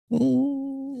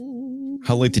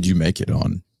How late did you make it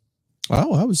on?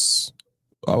 Oh, I was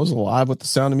alive with the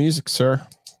Sound of Music, sir.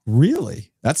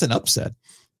 Really? That's an upset.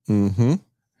 Mm-hmm.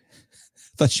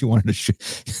 I thought you wanted to.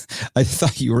 I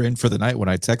thought you were in for the night when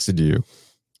I texted you.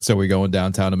 So we going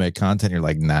downtown to make content. You're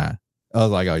like, nah. I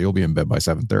was like, oh, you'll be in bed by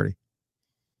 7:30.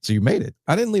 So you made it.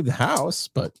 I didn't leave the house,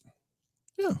 but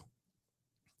yeah,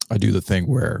 I do the thing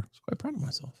where I was quite proud of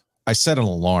myself. I set an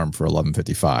alarm for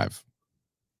 11:55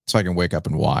 so I can wake up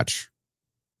and watch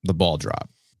the ball drop.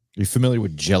 Are you familiar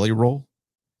with Jelly Roll?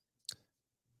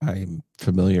 I'm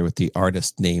familiar with the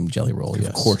artist named Jelly Roll. Yes.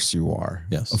 Of course you are.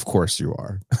 Yes. Of course you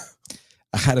are.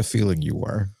 I had a feeling you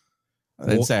were. I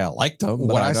didn't say I liked him,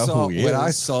 but I know who he is.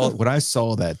 When I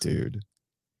saw that dude,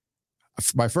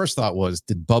 my first thought was,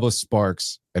 did Bubba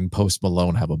Sparks and Post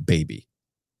Malone have a baby?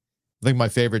 I think my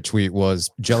favorite tweet was,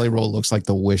 Jelly Roll looks like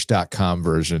the Wish.com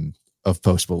version of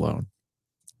Post Malone.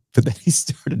 But then he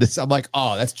started this. I'm like,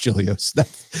 oh, that's Chilio's.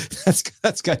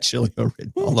 That's got Chilio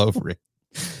written all over it.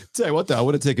 Tell you what, though, I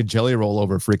would have taken Jelly Roll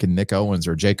over freaking Nick Owens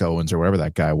or Jake Owens or whatever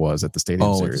that guy was at the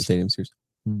Stadium Series. The Stadium Series.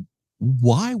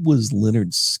 Why was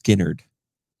Leonard Skinnered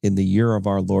in the year of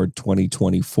our Lord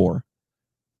 2024?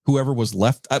 Whoever was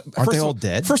left. Aren't they all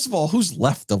dead? First of all, who's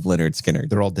left of Leonard Skinner?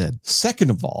 They're all dead.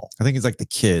 Second of all, I think it's like the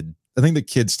kid. I think the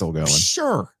kid's still going.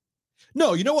 Sure.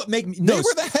 No, you know what made me... They were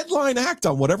the headline act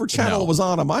on whatever channel it was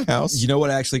on my house. You know what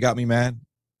actually got me mad?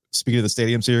 Speaking of the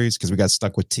Stadium Series, because we got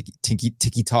stuck with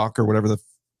Tiki Talk or whatever the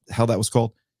hell that was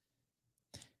called.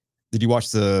 Did you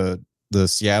watch the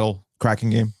Seattle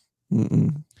Kraken game?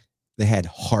 Mm-mm. They had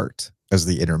Heart as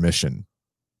the intermission.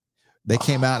 They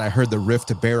came out and I heard the riff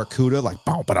to Barracuda, like,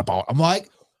 bow, bow, bow. I'm like,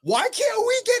 why can't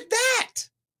we get that?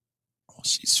 Oh,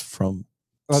 she's from...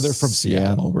 Oh, they're from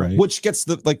Seattle, right? Which gets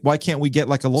the, like, why can't we get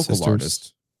like a local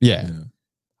artist? Yeah.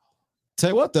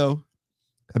 Tell you what, though.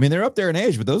 I mean, they're up there in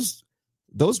age, but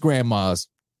those grandmas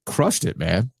crushed it,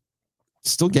 man.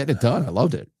 Still getting it done. I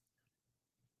loved it.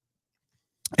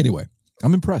 Anyway,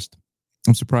 I'm impressed.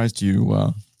 I'm surprised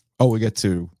you... we get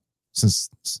to... Since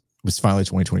it's finally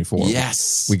 2024.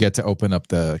 Yes. We get to open up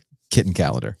the kitten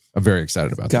calendar. I'm very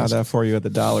excited about Got that for you at the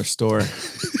dollar store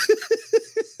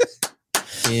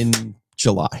in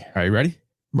July. Are you ready?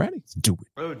 I'm ready. Let's do it.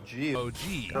 OG.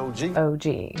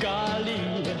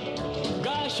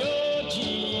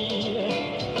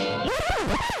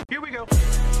 Here we go.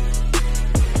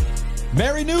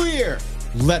 Merry New Year.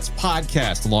 Let's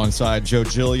podcast alongside Joe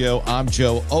Giglio. I'm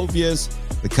Joe Ovias.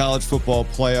 The college football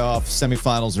playoff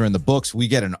semifinals are in the books. We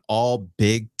get an all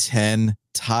Big Ten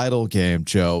title game,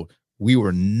 Joe. We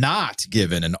were not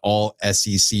given an all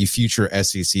SEC future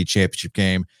SEC championship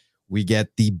game. We get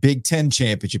the Big Ten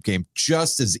championship game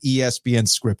just as ESPN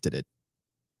scripted it.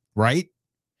 Right?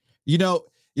 You know,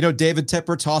 David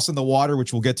Tepper tossing the water,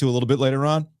 which we'll get to a little bit later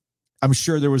on. I'm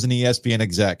sure there was an ESPN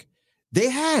exec.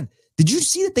 Did you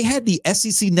see that they had the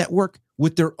SEC network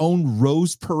with their own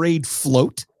Rose Parade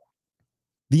float?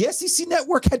 The SEC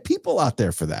network had people out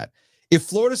there for that. If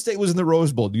Florida State was in the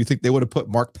Rose Bowl, do you think they would have put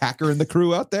Mark Packer and the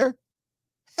crew out there?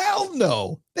 Hell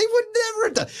no. They would never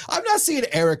have done. I'm not seeing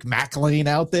Eric McLean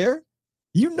out there.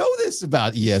 You know this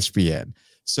about ESPN.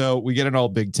 So we get an all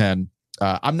Big Ten.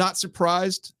 I'm not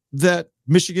surprised that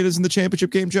Michigan is in the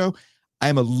championship game, Joe. I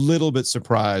am a little bit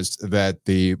surprised that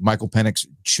the Michael Penix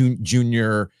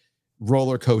Jr.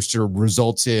 roller coaster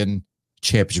results in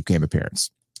championship game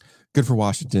appearance. Good for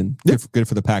Washington. Good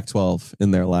for the Pac-12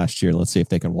 in their last year. Let's see if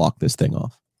they can walk this thing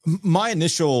off. My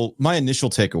initial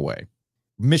takeaway,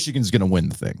 Michigan's going to win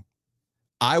the thing.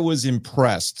 I was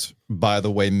impressed by the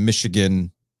way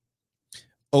Michigan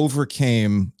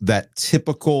overcame that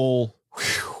typical,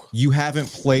 you haven't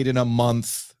played in a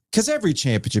month, because every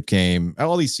championship game,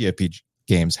 all these CFP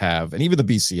games have, and even the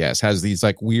BCS has these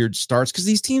like weird starts because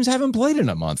these teams haven't played in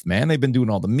a month, man. They've been doing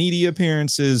all the media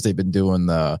appearances. They've been doing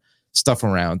the stuff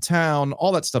around town,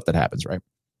 all that stuff that happens, right?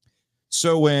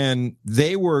 So when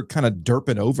they were kind of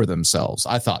derping over themselves,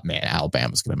 I thought, man,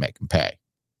 Alabama's going to make them pay.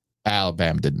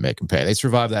 Alabama didn't make them pay. They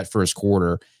survived that first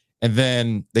quarter, and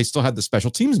then they still had the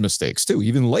special teams mistakes too,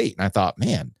 even late. And I thought,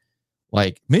 man,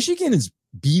 like Michigan is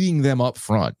beating them up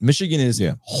front. Michigan is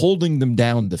holding them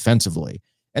down defensively,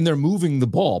 and they're moving the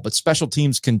ball, but special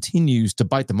teams continues to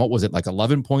bite them. What was it, like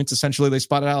 11 points essentially they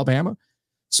spotted Alabama?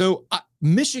 So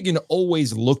Michigan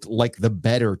always looked like the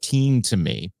better team to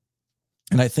me.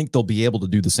 And I think they'll be able to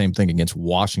do the same thing against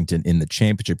Washington in the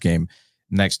championship game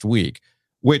next week,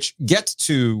 which gets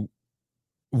to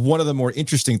one of the more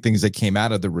interesting things that came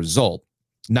out of the result,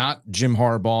 not Jim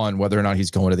Harbaugh and whether or not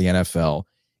he's going to the NFL.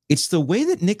 It's the way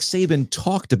that Nick Saban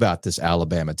talked about this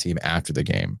Alabama team after the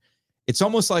game. it's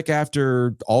almost like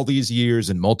after all these years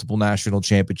and multiple national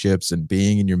championships and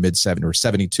being in your mid-70s or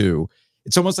 72,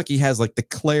 it's almost like he has like the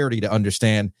clarity to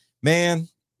understand, man,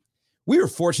 we were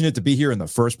fortunate to be here in the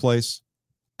first place.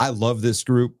 I love this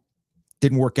group.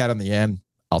 Didn't work out in the end.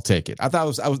 I'll take it. I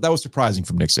thought that was surprising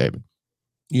from Nick Saban.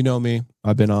 You know me.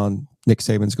 I've been on Nick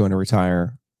Saban's going to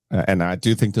retire. And I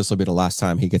do think this will be the last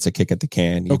time he gets a kick at the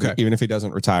can. Even if he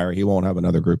doesn't retire, he won't have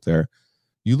another group there.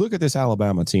 You look at this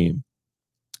Alabama team.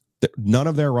 None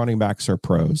of their running backs are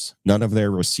pros. None of their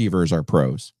receivers are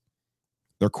pros.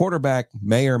 Their quarterback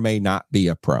may or may not be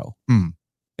a pro. And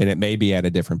it may be at a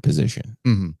different position.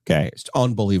 Okay. It's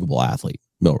unbelievable athlete.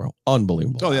 Milroe.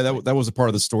 Unbelievable. Oh, yeah. That was a part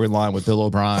of the storyline with Bill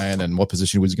O'Brien and what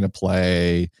position he was going to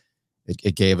play.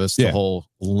 It gave us the whole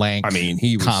length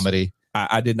comedy.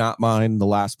 I did not mind the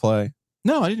last play.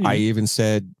 No, I didn't. I even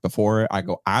said before it,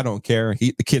 I don't care.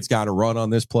 The kid's got to run on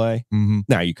this play.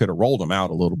 Now, you could have rolled him out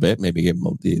a little bit, maybe give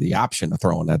him the option of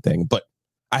throwing that thing. But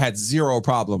I had zero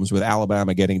problems with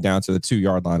Alabama getting down to the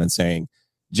 2-yard line and saying,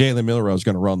 Jalen Milroe is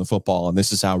going to run the football, and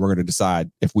this is how we're going to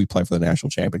decide if we play for the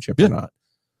national championship or not.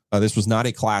 This was not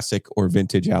a classic or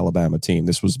vintage Alabama team.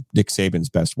 This was Nick Saban's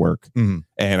best work. And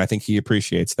I think he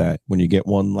appreciates that when you get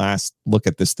one last look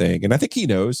at this thing. And I think he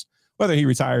knows whether he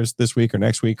retires this week or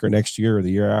next year or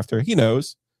the year after, he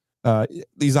knows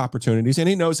these opportunities, and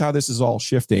he knows how this is all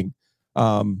shifting.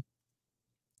 I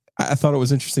thought it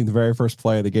was interesting. The very first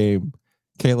play of the game,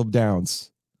 Caleb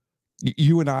Downs,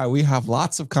 you and I, we have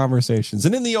lots of conversations.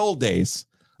 And in the old days,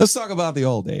 let's talk about the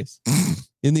old days.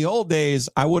 In the old days,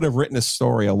 I would have written a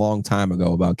story a long time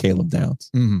ago about Caleb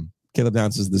Downs. Caleb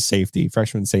Downs is the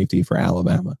freshman safety for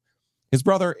Alabama. His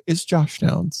brother is Josh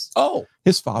Downs. Oh.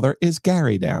 His father is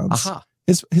Gary Downs.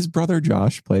 His brother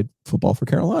Josh played football for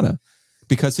Carolina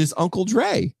because his uncle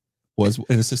Dre was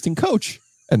an assistant coach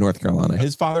at North Carolina.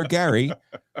 His father Gary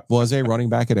was a running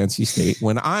back at NC State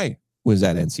when I was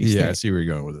at NC State. Yeah, I see where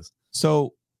you're going with this.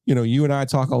 So, you and I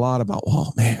talk a lot about,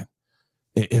 oh, man,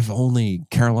 if only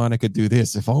Carolina could do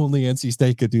this, if only NC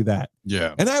State could do that.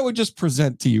 Yeah. And I would just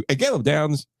present to you, and Caleb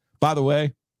Downs, by the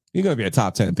way, he's going to be a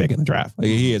top 10 pick in the draft. Like,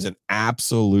 he is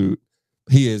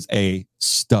he is a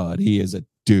stud. He is a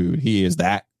dude. He is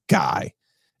that guy.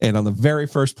 And on the very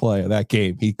first play of that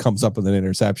game, he comes up with an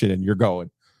interception, and you're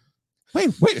going,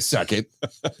 wait a second.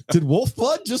 Did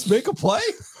Wolfblood just make a play?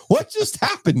 What just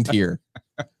happened here?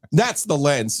 That's the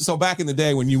lens. So back in the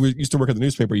day when you used to work at the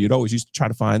newspaper, you'd always used to try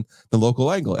to find the local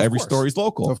angle. Every story's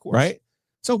local, of course, right?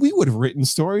 So we would have written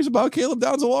stories about Caleb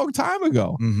Downs a long time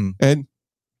ago. And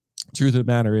truth of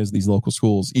the matter is, these local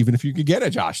schools, even if you could get a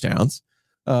Josh Downs,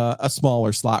 a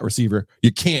smaller slot receiver,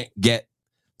 you can't get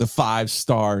the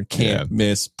 5-star can't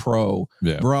miss pro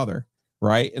brother,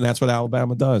 right? And that's what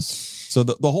Alabama does. So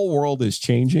the whole world is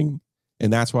changing,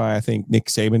 and that's why I think Nick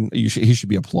Saban, he should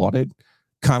be applauded.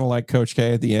 Kind of like Coach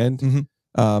K at the end.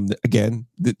 Again,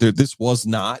 this was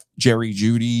not Jerry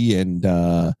Jeudy and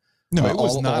it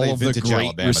was not all of the great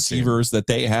Alabama receivers team that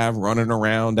they have running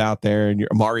around out there, and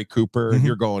Amari Cooper, and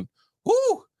you're going,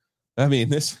 whoo! I mean,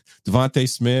 this Devontae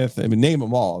Smith. I mean, name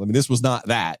them all. I mean, this was not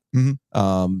that.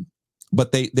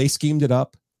 But they schemed it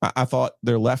up. I thought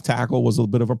their left tackle was a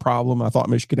bit of a problem. I thought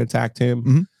Michigan attacked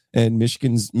him. And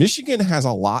Michigan has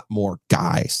a lot more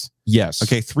guys. Yes.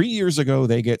 Okay. 3 years ago,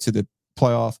 they get to the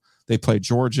playoff. They played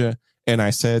Georgia, and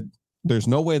I said, there's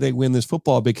no way they win this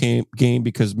football game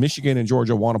because Michigan and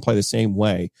Georgia want to play the same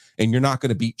way, and you're not going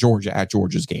to beat Georgia at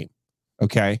Georgia's game.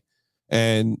 Okay.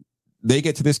 And they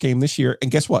get to this game this year,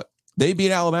 and guess what? They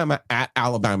beat Alabama at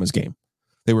Alabama's game.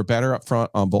 They were better up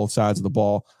front on both sides of the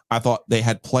ball. I thought they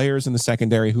had players in the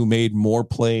secondary who made more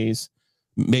plays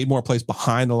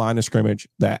behind the line of scrimmage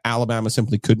that Alabama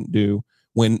simply couldn't do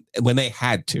when they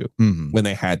had to.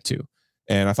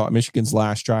 And I thought Michigan's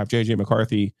last drive, J.J.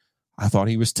 McCarthy, I thought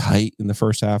he was tight in the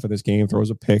first half of this game, throws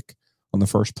a pick on the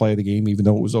first play of the game, even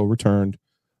though it was overturned.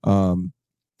 I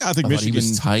think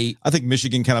Michigan's tight. I think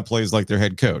Michigan kind of plays like their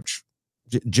head coach.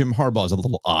 Jim Harbaugh is a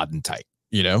little odd and tight,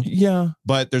 Yeah.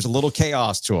 But there's a little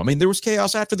chaos to him. I mean, there was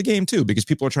chaos after the game too, because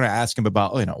people are trying to ask him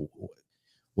about,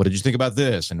 what did you think about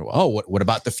this? And what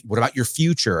about your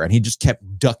future? And he just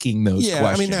kept ducking those questions.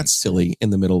 I mean, that's silly in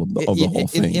the middle of the whole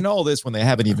thing. In all this, when they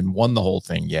haven't even won the whole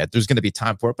thing yet, there's going to be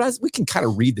time for it. But we can kind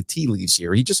of read the tea leaves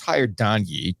here. He just hired Don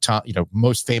Yee,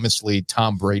 most famously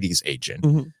Tom Brady's agent,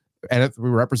 and it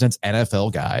represents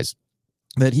NFL guys.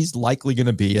 That he's likely going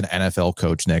to be an NFL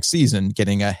coach next season,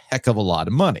 getting a heck of a lot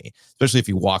of money, especially if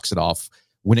he walks it off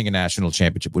winning a national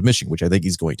championship with Michigan, which I think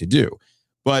he's going to do.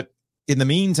 But in the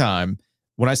meantime,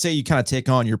 when I say you kind of take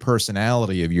on your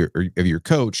personality of your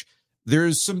coach,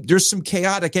 there's some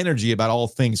chaotic energy about all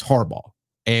things Harbaugh.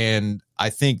 And I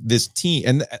think this team,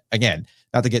 and again,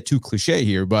 not to get too cliche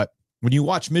here, but when you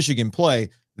watch Michigan play,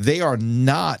 they are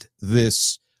not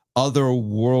this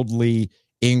otherworldly,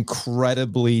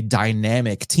 incredibly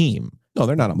dynamic team. No,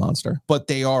 they're not a monster. But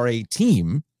they are a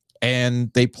team,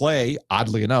 and they play,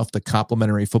 oddly enough, the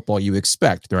complementary football you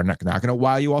expect. They're not going to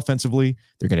wow you offensively.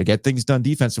 They're going to get things done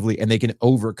defensively, and they can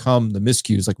overcome the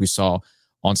miscues like we saw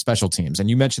on special teams. And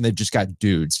you mentioned they've just got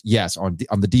dudes. Yes, on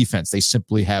the defense, they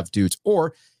simply have dudes.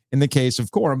 Or in the case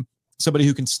of Corum, somebody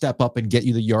who can step up and get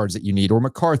you the yards that you need, or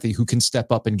McCarthy who can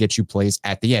step up and get you plays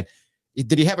at the end.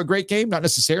 Did he have a great game? Not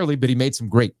necessarily, but he made some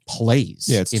great plays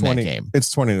in that game.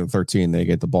 It's 20-13. They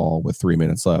get the ball with 3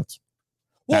 minutes left.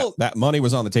 Well, that money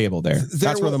was on the table there.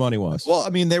 That's where the money was. Well, I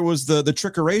mean, there was the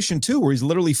trickeration too, where he's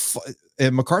literally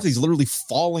McCarthy's literally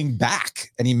falling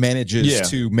back, and he manages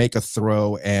to make a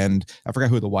throw. And I forgot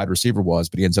who the wide receiver was,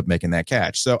 but he ends up making that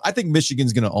catch. So I think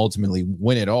Michigan's going to ultimately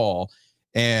win it all.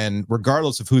 And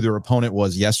regardless of who their opponent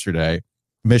was yesterday,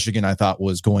 Michigan, I thought,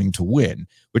 was going to win,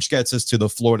 which gets us to the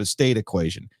Florida State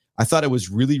equation. I thought it was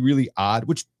really, really odd,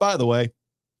 which, by the way,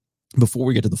 before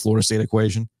we get to the Florida State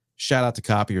equation, shout out to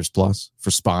Copiers Plus for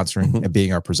sponsoring and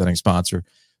being our presenting sponsor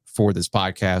for this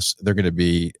podcast. They're going to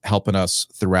be helping us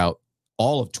throughout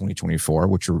all of 2024,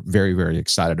 which we're very, very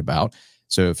excited about.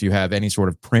 So if you have any sort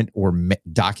of print or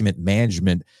document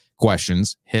management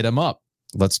questions, hit them up.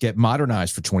 Let's get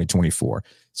modernized for 2024.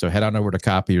 So head on over to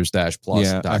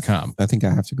copiers-plus.com. I think I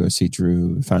have to go see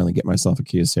Drew, finally get myself a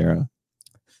Kyocera.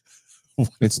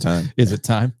 It's time. Is it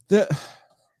time?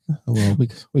 Well, we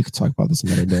could talk about this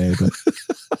another day, but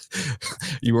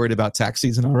you worried about tax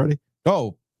season already?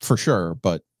 Oh, for sure.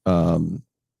 But working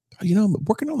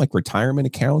on like retirement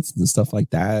accounts and stuff like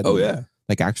that. Oh, yeah.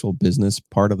 Like actual business,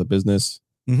 part of the business.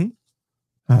 Mm-hmm.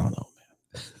 I don't know,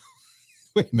 man.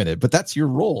 Wait a minute, but that's your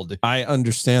role. I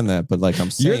understand that, but like I'm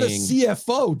saying, you're the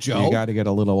CFO, Joe. You got to get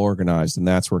a little organized, and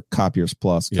that's where Copiers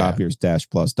Plus,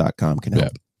 copiers-plus.com can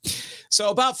help. Yeah. So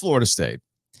about Florida State.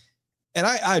 And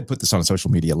I put this on social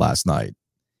media last night.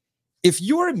 If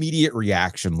your immediate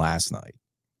reaction last night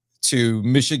to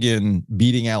Michigan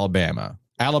beating Alabama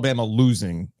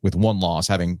losing with one loss,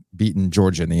 having beaten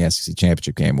Georgia in the SEC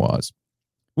championship game was,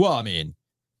 well, I mean,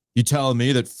 you telling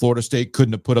me that Florida State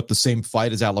couldn't have put up the same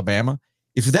fight as Alabama?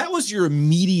 If that was your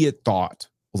immediate thought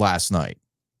last night,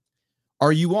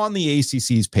 are you on the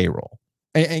ACC's payroll?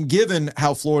 And given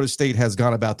how Florida State has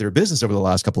gone about their business over the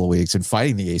last couple of weeks and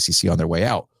fighting the ACC on their way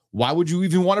out, why would you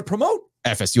even want to promote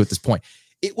FSU at this point?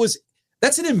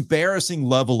 That's an embarrassing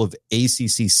level of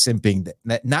ACC simping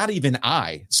that not even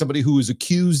I, somebody who is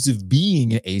accused of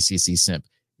being an ACC simp,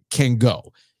 can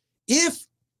go. If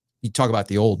you talk about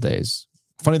the old days,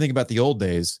 funny thing about the old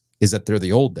days is that they're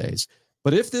the old days.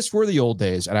 But if this were the old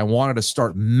days and I wanted to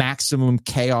start maximum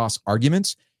chaos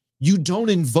arguments, you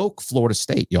don't invoke Florida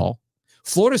State, y'all.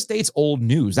 Florida State's old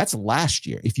news. That's last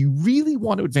year. If you really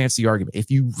want to advance the argument,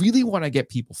 if you really want to get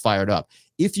people fired up,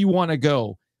 if you want to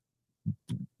go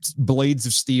Blades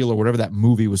of Steel or whatever that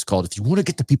movie was called, if you want to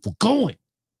get the people going,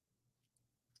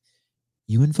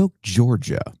 you invoke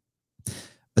Georgia,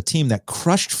 a team that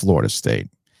crushed Florida State,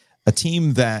 a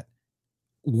team that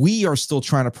we are still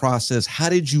trying to process. How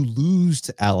did you lose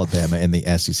to Alabama in the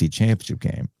SEC championship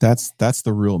game? That's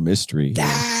the real mystery.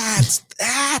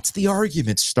 That's the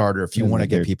argument starter if you want to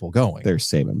get people going. They're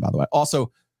saving, by the way.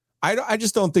 Also, I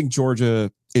just don't think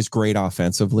Georgia is great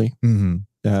offensively. Mm-hmm.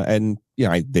 And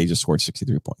they just scored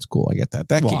 63 points. Cool, I get that.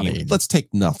 That game, let's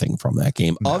take nothing from that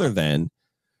game other than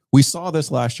we saw this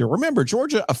last year. Remember,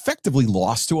 Georgia effectively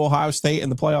lost to Ohio State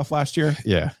in the playoff last year.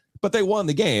 Yeah. But they won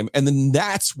the game, and then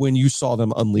that's when you saw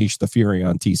them unleash the fury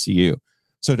on TCU.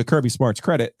 So to Kirby Smart's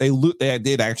credit, they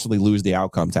did actually lose the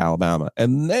outcome to Alabama,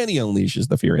 and then he unleashes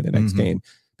the fury the next game.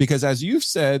 Because as you've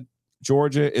said,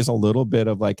 Georgia is a little bit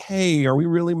of like, hey, are we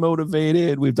really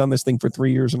motivated? We've done this thing for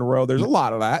 3 years in a row. There's a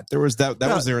lot of that. There was that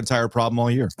was their entire problem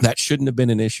all year. That shouldn't have been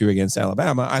an issue against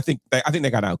Alabama. I think they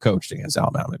got outcoached against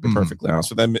Alabama, to be perfectly honest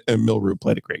with them. And Milroe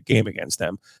played a great game against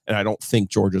them. And I don't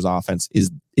think Georgia's offense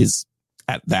is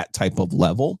at that type of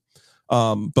level.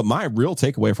 But my real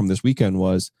takeaway from this weekend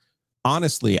was,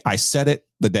 honestly, I said it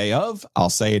the day of.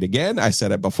 I'll say it again. I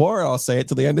said it before. I'll say it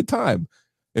to the end of time.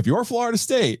 If you're Florida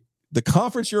State, the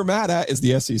conference you're mad at is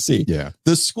the SEC. Yeah.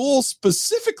 The school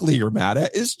specifically you're mad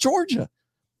at is Georgia.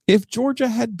 If Georgia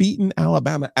had beaten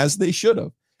Alabama, as they should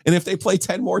have, and if they play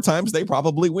 10 more times, they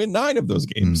probably win 9 of those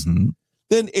games.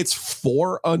 Then it's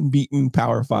 4 unbeaten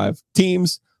Power 5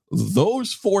 teams.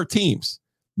 Those 4 teams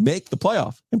make the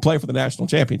playoff and play for the national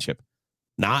championship.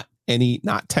 Not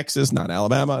Texas, not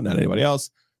Alabama, not anybody else.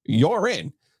 You're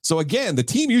in. So again, the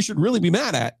team you should really be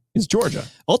mad at is Georgia.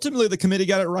 Ultimately, the committee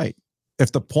got it right.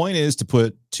 If the point is to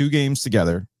put two games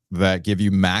together that give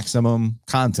you maximum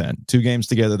content, two games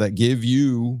together that give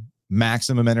you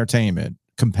maximum entertainment,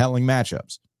 compelling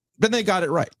matchups, then they got it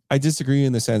right. I disagree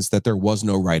in the sense that there was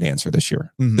no right answer this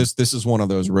year. Mhm. This is one of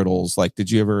those riddles. Like,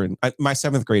 did you ever? My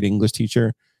 7th grade English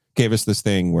teacher gave us this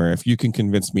thing where if you can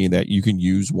convince me that you can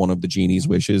use one of the genie's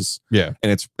wishes, Yeah.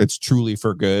 and it's truly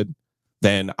for good,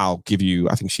 then I'll give you.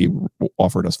 I think she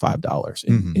offered us $5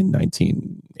 in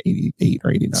 1988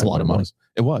 or 89. It's a lot of money.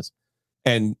 It was,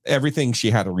 and everything she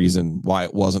had a reason why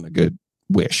it wasn't a good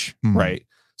wish, Mhm. right?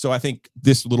 So I think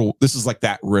this is like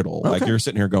that riddle. Like, you're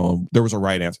sitting here going, there was a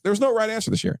right answer. There was no right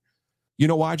answer this year. You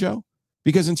know why, Joe?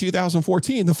 Because in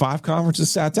 2014, the 5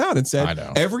 conferences sat down and said,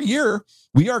 every year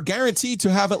we are guaranteed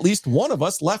to have at least one of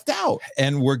us left out.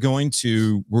 And we're going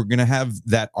to have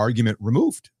that argument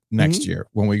removed next year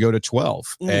when we go to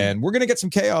 12. And we're going to get some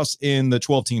chaos in the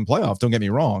 12-team playoff. Don't get me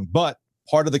wrong. But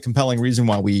part of the compelling reason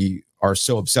why we are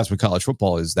so obsessed with college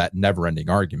football is that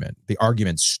never-ending argument. The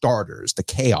argument starters, the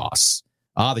chaos.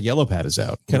 The yellow pad is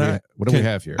out. What do we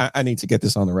have here? I need to get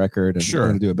this on the record, and Sure. I'm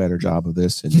going to do a better job of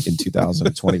this in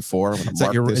 2024.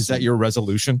 Is that your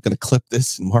resolution? I'm going to clip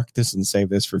this and mark this and save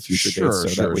this for future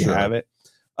days so that we have it.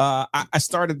 I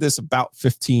started this about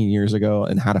 15 years ago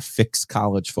and how to fix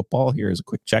college football. Here's a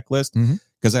quick checklist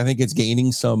because I think it's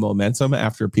gaining some momentum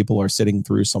after people are sitting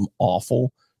through some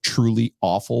awful, truly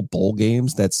awful bowl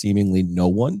games that seemingly no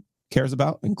one cares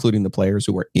about, including the players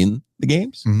who are in the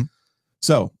games.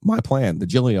 So my plan, the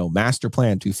Giglio master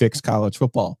plan to fix college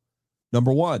football.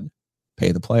 Number 1,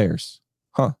 pay the players.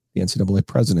 The NCAA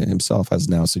president himself has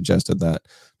now suggested that.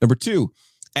 Number 2,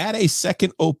 add a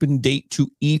second open date to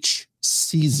each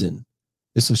season.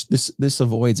 This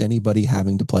avoids anybody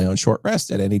having to play on short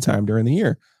rest at any time during the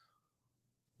year.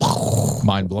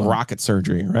 Mind blown. Rocket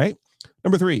surgery, right?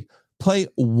 Number 3, play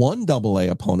 1 AA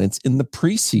opponents in the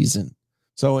preseason.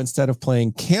 So instead of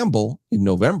playing Campbell in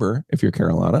November, if you're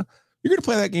Carolina, you're going to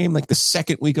play that game like the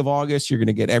second week of August. You're going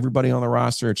to get everybody on the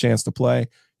roster a chance to play.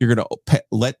 You're going to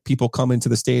let people come into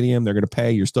the stadium. They're going to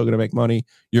pay. You're still going to make money.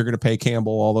 You're going to pay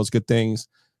Campbell, all those good things.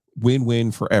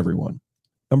 Win-win for everyone.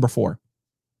 Number 4,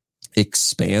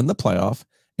 expand the playoff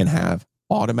and have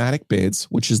automatic bids,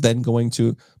 which is then going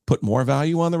to put more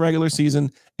value on the regular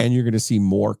season, and you're going to see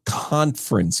more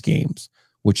conference games,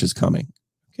 which is coming.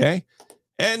 Okay?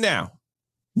 And now,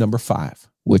 number 5.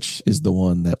 Which is the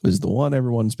one that was the one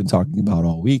everyone's been talking about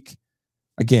all week.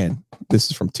 Again, this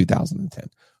is from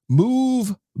 2010.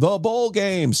 Move the bowl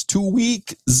games to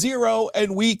week 0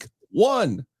 and week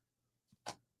 1.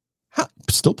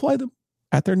 Still play them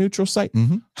at their neutral site.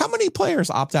 How many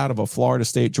players opt out of a Florida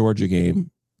State Georgia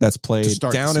game that's played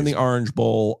down in the Orange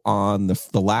Bowl on the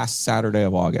last Saturday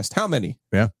of August? How many?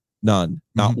 Yeah. None.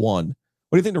 Not one.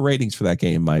 What do you think the ratings for that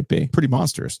game might be? Pretty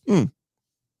monstrous.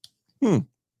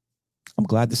 I'm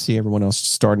glad to see everyone else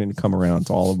starting to come around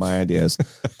to all of my ideas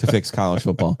to fix college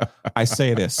football. I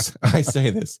say this.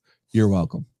 You're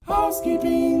welcome.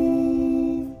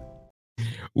 Housekeeping.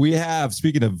 We have,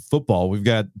 speaking of football, we've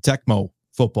got Tecmo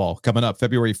football coming up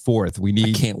February 4th.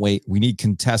 I can't wait. We need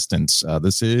contestants.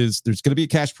 There's going to be a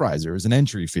cash prize. There is an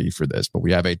entry fee for this, but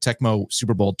we have a Tecmo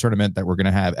Super Bowl tournament that we're going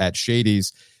to have at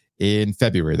Shady's in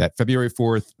February. That February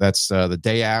 4th, that's the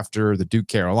day after the Duke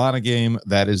Carolina game.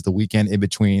 That is the weekend in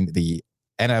between the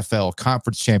NFL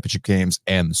Conference Championship games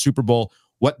and the Super Bowl.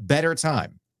 What better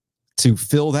time to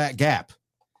fill that gap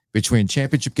between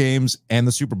championship games and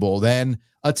the Super Bowl than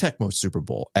a Tecmo Super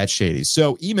Bowl at Shady's?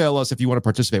 So email us if you want to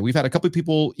participate. We've had a couple of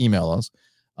people email us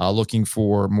looking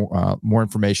for more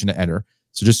information to enter.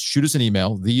 So just shoot us an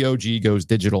email,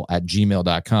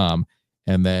 theoggoesdigital@gmail.com.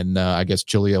 And then I guess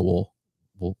Julia will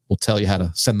tell you how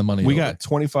to send the money. We got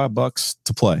 $25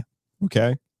 to play.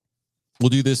 Okay. We'll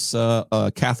do this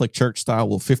Catholic Church style.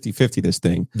 We'll 50-50 this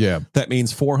thing. Yeah. That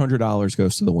means $400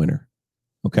 goes to the winner.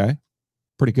 Okay.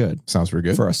 Pretty good. Sounds pretty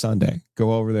good. For a Sunday.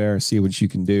 Go over there, see what you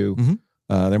can do.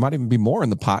 There might even be more in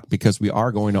the pot because we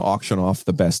are going to auction off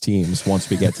the best teams once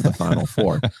we get to the Final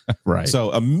Four. Right.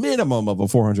 So a minimum of a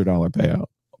 $400 payout.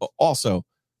 Also,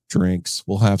 drinks.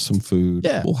 We'll have some food.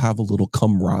 Yeah. We'll have a little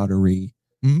camaraderie.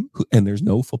 And there's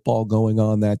no football going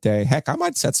on that day. Heck, I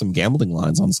might set some gambling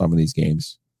lines on some of these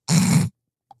games.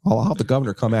 I'll have the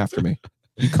governor come after me.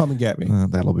 You come and get me.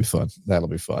 That'll be fun.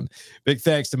 Big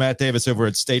thanks to Matt Davis over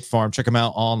at State Farm. Check him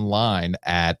out online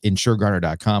at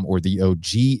insuregarner.com or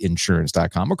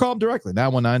theoginsurance.com or call him directly,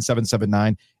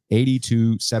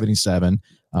 919-779-8277.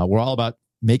 We're all about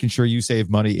making sure you save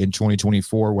money in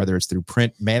 2024, whether it's through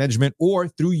print management or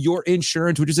through your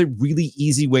insurance, which is a really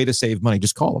easy way to save money.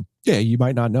 Just call them. Yeah, you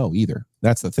might not know either.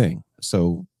 That's the thing.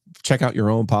 So check out your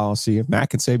own policy. If Matt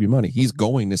can save you money, he's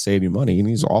going to save you money. And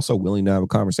he's also willing to have a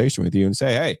conversation with you and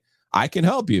say, hey, I can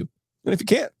help you. And if you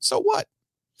can't, so what?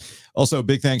 Also,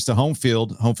 big thanks to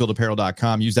Homefield,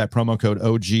 homefieldapparel.com. Use that promo code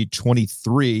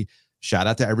OG23. Shout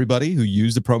out to everybody who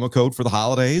used the promo code for the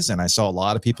holidays. And I saw a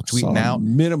lot of people tweeting out.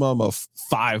 Minimum of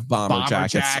 5 bomber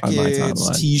jackets on my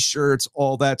timeline. T-shirts,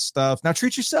 all that stuff. Now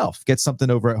treat yourself. Get something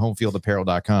over at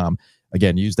homefieldapparel.com.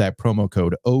 Again, use that promo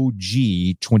code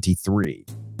OG23.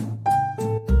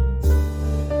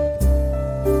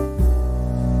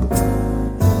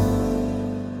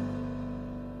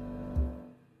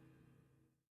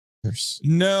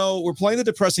 No, we're playing the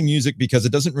depressing music because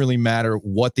it doesn't really matter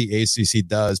what the ACC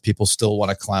does. People still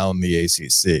want to clown the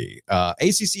ACC.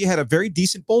 ACC had a very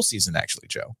decent bowl season, actually,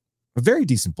 Joe. A very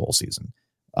decent bowl season.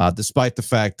 Despite the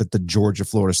fact that the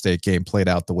Georgia-Florida State game played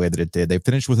out the way that it did. They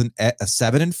finished with a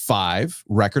 7-5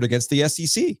 record against the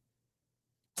SEC.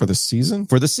 For the season?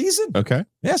 For the season. Okay.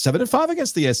 Yeah, 7-5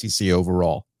 against the SEC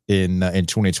overall in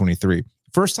 2023.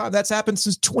 First time that's happened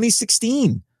since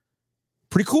 2016.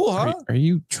 Pretty cool, huh? Are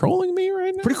you trolling me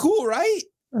right now? Pretty cool, right?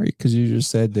 Because you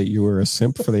just said that you were a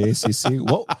simp for the ACC.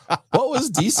 What was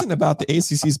decent about the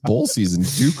ACC's bowl season?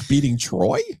 Duke beating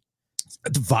Troy?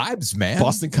 The vibes, man.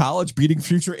 Boston College beating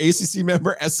future ACC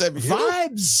member SMU?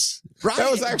 Vibes. Right.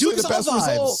 That was actually Duke the best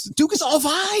result. Duke is all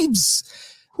vibes.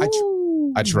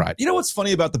 I tried. You know what's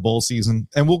funny about the bowl season?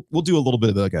 And we'll do a little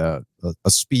bit of like a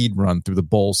speed run through the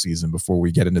bowl season before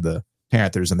we get into the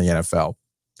Panthers and the NFL.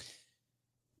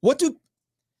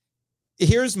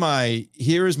 Here's my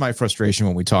frustration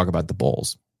when we talk about the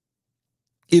bowls.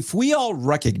 If we all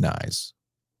recognize,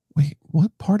 wait,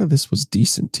 what part of this was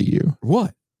decent to you?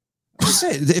 What?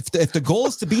 If the goal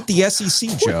is to beat the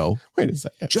SEC, Joe. Wait a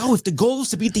second, Joe. If the goal is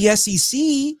to beat the SEC,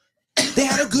 they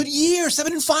had a good year,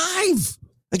 7-5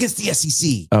 against the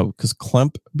SEC. Oh, because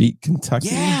Klemp beat Kentucky.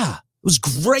 Yeah, it was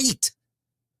great.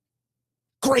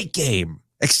 Great game,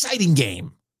 exciting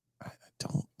game. I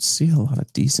don't see a lot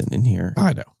of decent in here.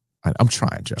 I know. I'm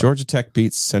trying, Joe. Georgia Tech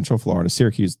beats Central Florida.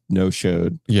 Syracuse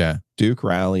no-showed. Yeah. Duke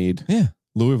rallied. Yeah.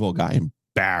 Louisville got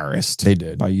embarrassed. They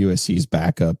did. By USC's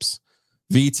backups.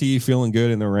 VT feeling good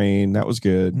in the rain. That was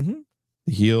good. Mm-hmm.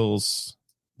 The Heels,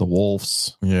 the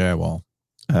Wolves. Yeah, well.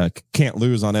 Can't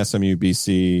lose on SMU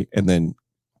BC. And then,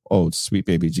 oh, sweet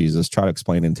baby Jesus, try to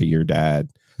explain it to your dad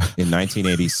in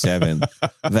 1987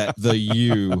 that the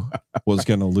U was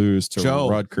going to lose to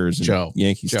Rutgers in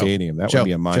Yankee Stadium. That would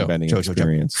be a mind-bending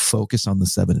experience. Focus on the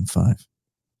 7-5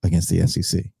 against the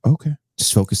SEC. Okay,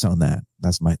 just focus on that.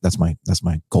 That's my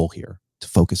goal here. To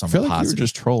focus on the positive. I feel like you were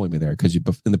just trolling me there because you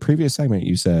in the previous segment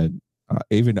you said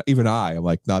even I'm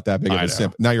like not that big of a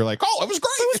simp. Now you're like, oh, it was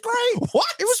great. It was great. What?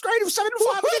 It was great. It was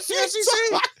 7-5 against the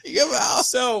SEC.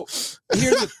 So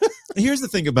here's the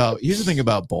thing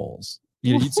about bowls.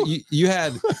 You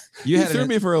threw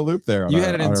me for a loop there.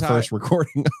 On our first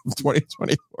recording of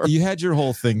 2024. You had your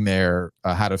whole thing there,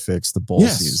 how to fix the bowl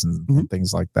season and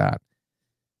things like that.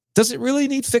 Does it really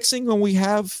need fixing when we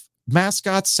have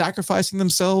mascots sacrificing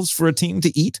themselves for a team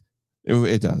to eat?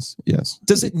 It does. Yes.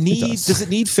 Does it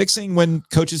need fixing when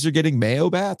coaches are getting mayo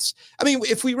baths? I mean,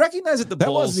 if we recognize that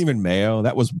that wasn't even mayo,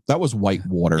 that was white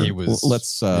water. It was.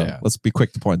 Let's be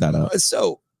quick to point that out.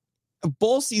 So,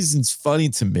 bowl season's funny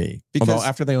to me because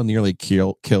after they nearly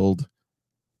killed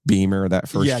Beamer that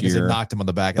first year, because it knocked him on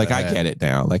the back. Like I get it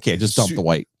now. Like just dump the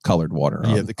white colored water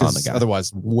on the guy.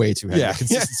 Otherwise, way too heavy. The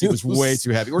consistency was way too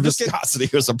heavy. Or viscosity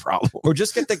was a problem. Or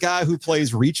just get the guy who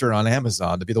plays Reacher on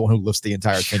Amazon to be the one who lifts the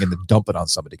entire thing and then dump it on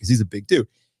somebody because he's a big dude.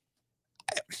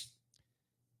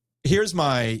 Here's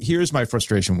my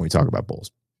frustration when we talk about bowls.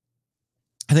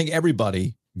 I think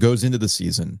everybody goes into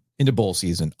bowl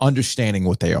season, understanding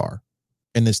what they are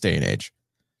in this day and age.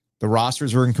 The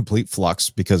rosters are in complete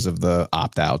flux because of the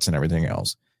opt-outs and everything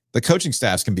else. The coaching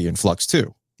staffs can be in flux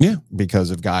too. Yeah. Because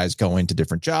of guys going to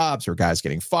different jobs or guys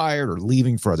getting fired or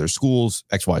leaving for other schools,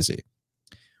 XYZ.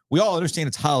 We all understand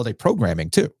it's holiday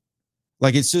programming too.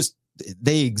 Like it's just,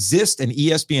 they exist and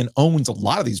ESPN owns a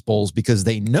lot of these bowls because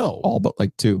they know. All but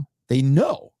like two. They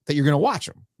know that you're going to watch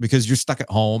them because you're stuck at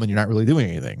home and you're not really doing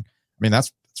anything. I mean,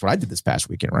 that's what I did this past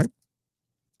weekend, right?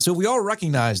 So we all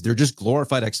recognize they're just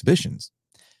glorified exhibitions.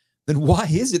 Then why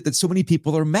is it that so many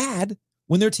people are mad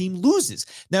when their team loses?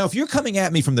 Now, if you're coming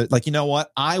at me from you know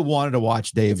what? I wanted to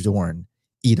watch Dave Dorn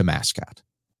eat a mascot.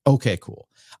 Okay, cool.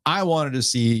 I wanted to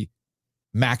see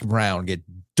Mac Brown get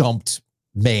dumped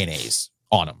mayonnaise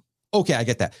on him. Okay, I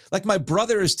get that. Like my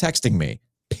brother is texting me,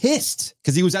 pissed,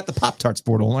 because he was at the Pop-Tarts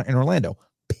board in Orlando.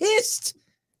 Pissed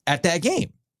at that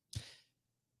game.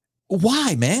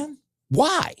 Why, man?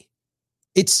 Why?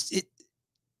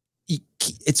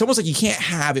 it's almost like you can't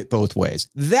have it both ways.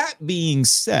 That being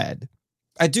said,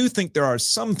 I do think there are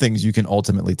some things you can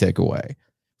ultimately take away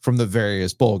from the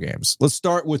various bowl games. Let's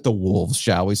start with the Wolves,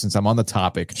 shall we? Since I'm on the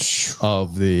topic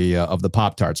of the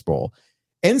Pop-Tarts Bowl.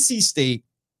 NC State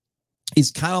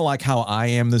is kind of like how I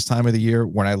am this time of the year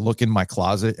when I look in my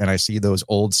closet and I see those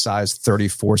old size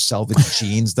 34 selvage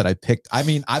jeans that I picked. I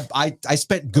mean, I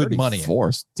spent good money.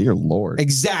 Dear Lord.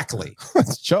 Exactly.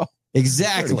 Joe.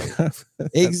 Exactly.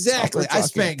 Exactly. I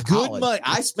spent good money.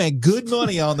 I spent good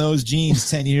money on those jeans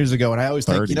 10 years ago. And I always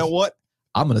think, you know what?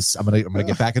 I'm gonna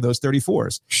get back in those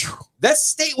 34s. That's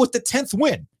State with the 10th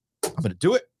win. I'm gonna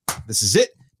do it. This is it.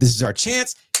 This is our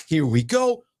chance. Here we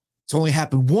go. It's only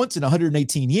happened once in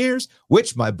 118 years,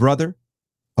 which my brother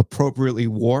appropriately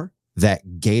wore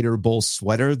that Gator Bowl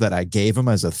sweater that I gave him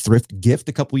as a thrift gift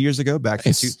a couple years ago back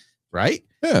in right?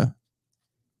 Yeah.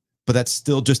 But that's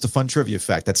still just a fun trivia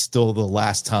fact. That's still the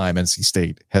last time NC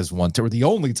State has won, or the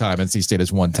only time NC State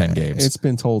has won 10 games. It's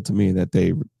been told to me that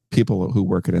people who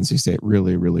work at NC State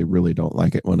really, really, really don't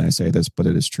like it when I say this, but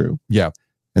it is true. Yeah.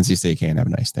 NC State can't have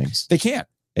nice things. They can't.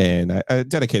 And I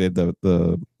dedicated the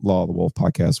Law of the Wolf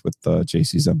podcast with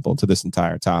JC Zempel to this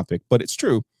entire topic, but it's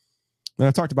true. And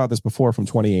I've talked about this before from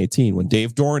 2018 when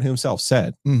Dave Doran himself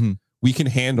said, we can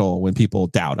handle when people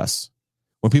doubt us.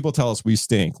 When people tell us we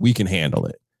stink, we can handle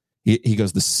it. He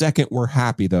goes, the second we're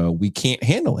happy, though, we can't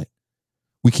handle it.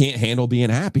 We can't handle being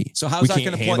happy. So how's that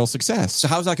going to handle success? So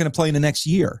how's that going to play in the next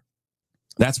year?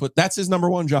 That's his number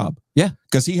one job. Yeah,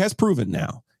 because he has proven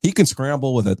now he can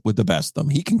scramble with the best of them.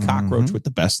 He can cockroach with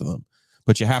the best of them.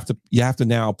 But you have to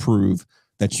now prove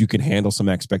that you can handle some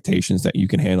expectations, that you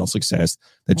can handle success,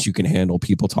 that you can handle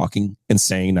people talking and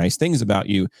saying nice things about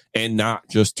you, and not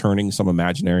just turning some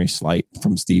imaginary slight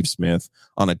from Steve Smith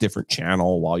on a different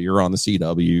channel while you're on the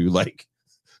CW. Like,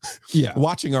 yeah,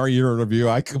 watching our year in review,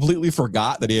 I completely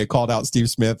forgot that he had called out Steve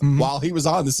Smith while he was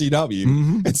on the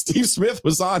CW, and Steve Smith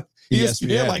was on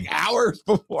ESPN like hours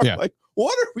before. Yeah. Like,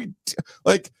 what are we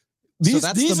like? These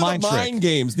are the mind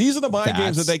games. These are the mind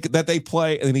games that they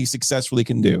play and he successfully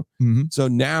can do. So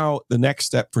now the next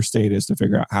step for State is to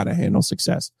figure out how to handle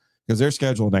success, because their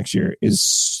schedule next year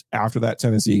is, after that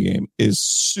Tennessee game, is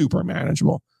super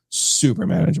manageable.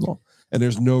 And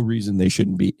there's no reason they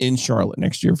shouldn't be in Charlotte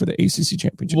next year for the ACC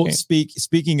championship game.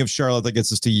 Speaking of Charlotte, that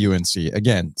gets us to UNC.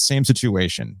 Again, same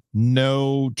situation.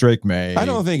 No Drake May. I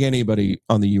don't think anybody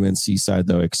on the UNC side,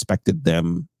 though, expected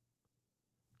them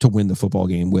to win the football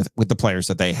game with the players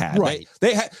that they had. Right.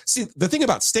 They had. See, the thing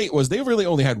about State was they really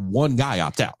only had one guy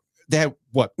opt out. They had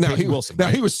what? Now Wilson. Now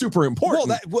he was super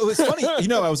important. Well, it's funny.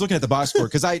 I was looking at the box score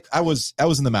because I was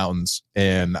in the mountains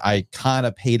and I kind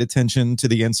of paid attention to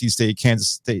the NC State Kansas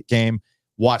State game.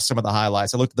 Watched some of the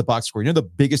highlights. I looked at the box score. You know the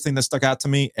biggest thing that stuck out to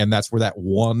me, and that's where that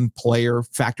one player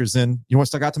factors in. You know what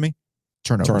stuck out to me?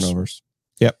 Turnovers.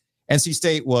 Yep. NC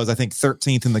State was, I think,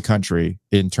 13th in the country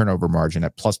in turnover margin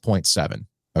at plus 0.7.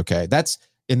 Okay, that's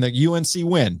in the UNC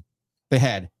win. They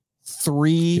had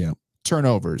 3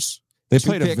 turnovers. They 2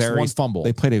 played picks, 1 fumble.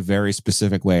 They played a very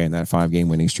specific way in that 5-game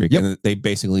winning streak, and they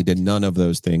basically did none of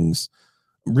those things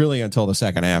really until the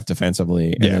second half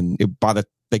defensively. And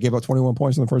they gave up 21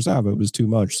 points in the first half. It was too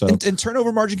much. So, and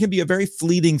turnover margin can be a very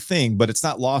fleeting thing, but it's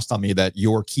not lost on me that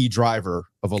your key driver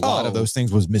of a lot of those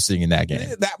things was missing in that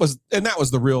game. That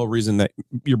was the real reason that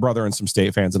your brother and some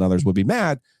State fans and others would be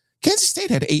mad. Kansas State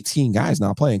had 18 guys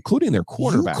not playing, including their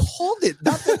quarterback. You called it.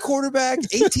 Not the quarterback.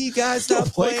 18 guys not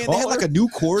playing. They had like a new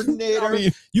coordinator. I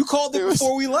mean, you called it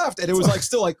before we left, and it was like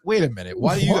still like, wait a minute.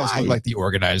 Why do you guys look like the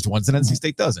organized ones and NC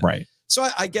State doesn't? Right. So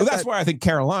I get that's why I think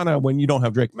Carolina, when you don't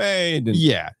have Drake May, and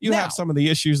you have some of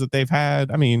the issues that they've had.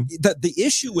 I mean, the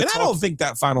issue with I don't think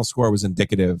that final score was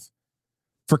indicative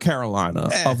for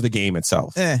Carolina of the game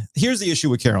itself. Here's the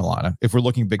issue with Carolina. If we're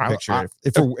looking big picture,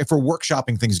 if we're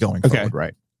workshopping things going forward,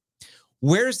 right?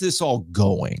 Where's this all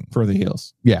going? For the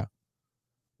heels. Yeah.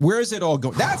 Where is it all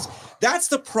going? That's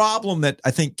the problem that I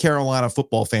think Carolina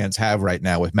football fans have right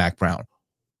now with Mac Brown.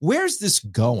 Where's this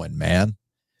going, man?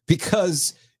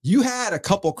 Because you had a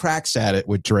couple cracks at it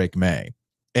with Drake May,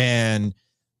 and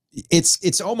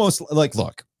it's almost like,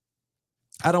 look,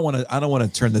 I don't want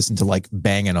to turn this into like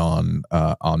banging on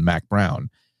Mac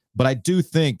Brown, but I do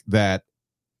think that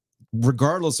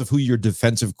regardless of who your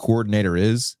defensive coordinator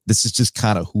is, this is just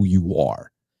kind of who you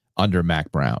are under Mac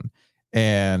Brown.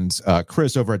 And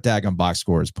Chris over at Dagon Box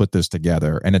Scores put this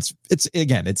together, and it's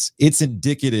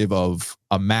indicative of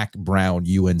a Mac Brown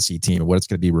UNC team and what it's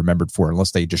going to be remembered for,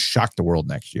 unless they just shock the world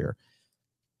next year.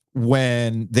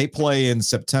 When they play in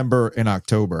September and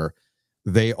October,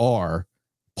 they are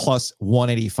plus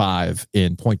 185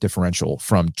 in point differential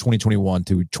from 2021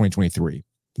 to 2023.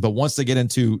 But once they get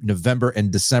into November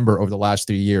and December over the last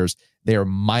 3 years, they are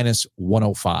minus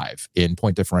 105 in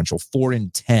point differential,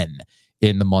 4-10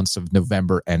 in the months of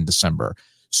November and December.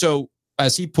 So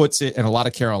as he puts it, and a lot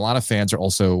of Carolina fans are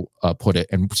also put it,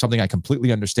 and something I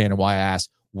completely understand and why I asked,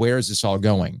 where is this all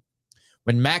going?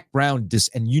 When Mac Brown,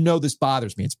 and you know this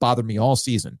bothers me, it's bothered me all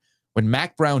season. When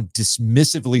Mac Brown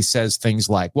dismissively says things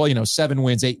like, well, 7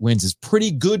 wins, 8 wins is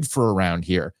pretty good for around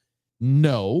here.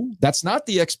 No, that's not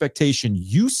the expectation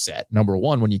you set, number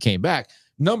one, when you came back.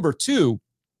 Number two,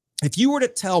 if you were to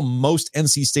tell most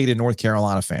NC State and North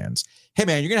Carolina fans, hey,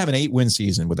 man, you're going to have an 8-win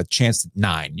season with a chance at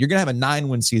 9. You're going to have a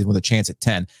 9-win season with a chance at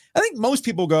 10. I think most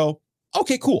people go,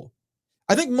 okay, cool.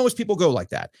 I think most people go like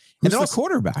that. Who's the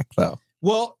quarterback, though?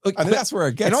 Well, I think that's where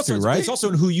it gets also, to, right? It's also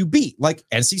in who you beat, like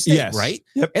NC State, yes. Right?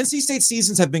 Yep. NC State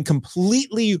seasons have been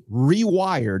completely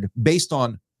rewired based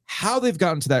on how they've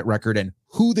gotten to that record and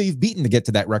who they've beaten to get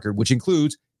to that record, which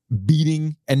includes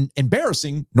beating and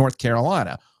embarrassing North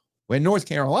Carolina. When North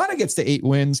Carolina gets to 8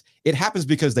 wins, it happens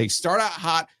because they start out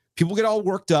hot, people get all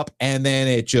worked up, and then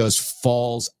it just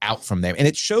falls out from them. And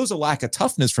it shows a lack of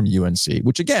toughness from UNC,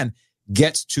 which again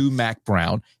gets to Mac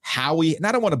Brown. And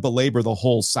I don't want to belabor the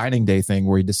whole signing day thing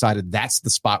where he decided that's the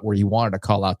spot where he wanted to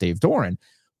call out Dave Doran.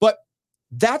 But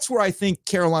that's where I think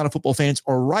Carolina football fans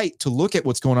are right to look at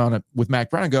what's going on with Mac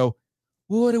Brown and go,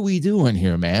 what are we doing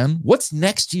here, man? What's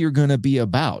next year going to be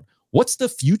about? What's the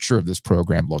future of this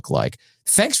program look like?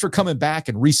 Thanks for coming back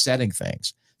and resetting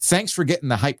things. Thanks for getting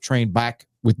the hype train back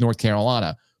with North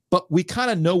Carolina. But we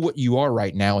kind of know what you are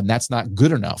right now, and that's not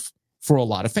good enough for a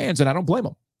lot of fans, and I don't blame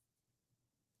them.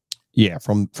 Yeah,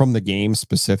 from the game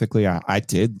specifically, I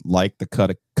did like the cut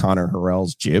of Connor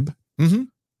Harrell's jib. Mm-hmm.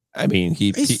 I mean,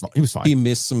 he was fine. He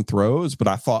missed some throws, but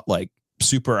I thought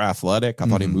super athletic. I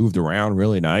thought he moved around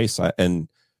really nice. And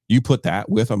you put that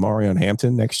with Amarion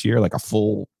Hampton next year, like a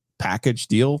full package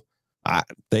deal.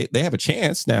 They have a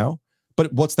chance now,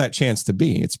 but what's that chance to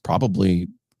be? It's probably,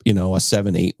 a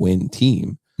 7-8 win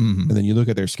team. Mm-hmm. And then you look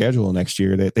at their schedule next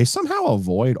year, they somehow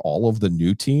avoid all of the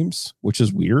new teams, which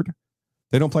is weird.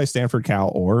 They don't play Stanford, Cal,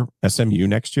 or SMU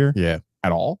next year. Yeah.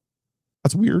 At all.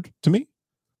 That's weird to me.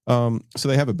 So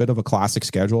they have a bit of a classic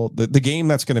schedule. The game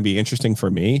that's going to be interesting for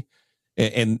me,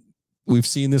 and we've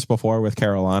seen this before with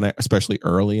Carolina, especially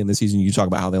early in the season. You talk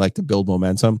about how they like to build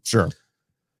momentum. Sure.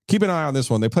 Keep an eye on this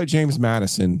one. They play James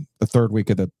Madison the third week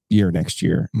of the year next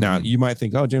year. Mm-hmm. Now, you might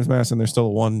think, James Madison, they're still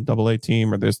a 1AA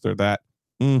team or this or that.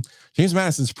 James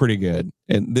Madison's pretty good.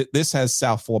 And this has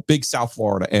big South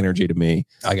Florida energy to me.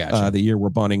 I got you. The year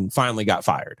where Bunning finally got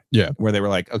fired. Yeah. Where they were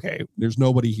like, okay, there's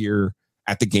nobody here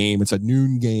at the game. It's a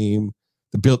noon game.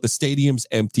 The stadium's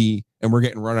empty, and we're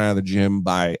getting run out of the gym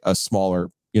by a smaller,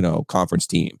 conference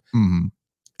team. Mm-hmm.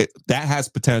 That has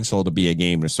potential to be a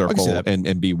game to circle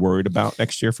and be worried about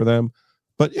next year for them.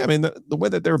 But yeah, I mean, the way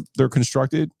that they're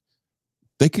constructed,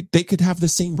 they could have the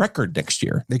same record next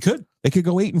year. They could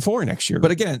go 8-4 next year.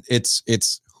 But again,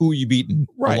 it's who you beaten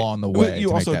along the way.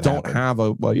 You also don't have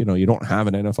you don't have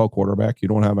an NFL quarterback. You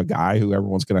don't have a guy who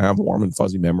everyone's going to have warm and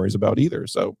fuzzy memories about either.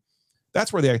 So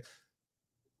that's where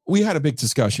we had a big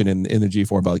discussion in the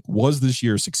G4 about was this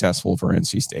year successful for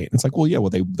NC State? And it's like, well, yeah,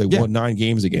 they won 9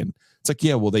 games again. It's like,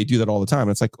 yeah, well, they do that all the time. And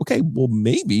it's like, okay, well,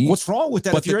 maybe. What's wrong with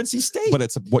that if you're NC State? But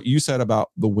it's what you said about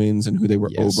the wins and who they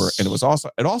were over. And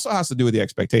it also has to do with the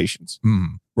expectations,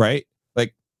 right?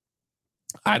 Like,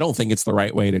 I don't think it's the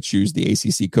right way to choose the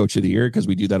ACC Coach of the Year because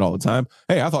we do that all the time.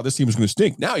 Hey, I thought this team was going to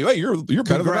stink. Now, you're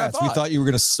better than I thought. We thought you were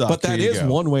going to suck. But that is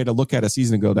one way to look at a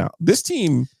season and go down. This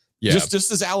team,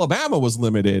 just as Alabama was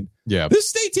limited, this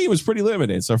State team was pretty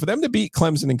limited. So for them to beat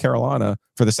Clemson and Carolina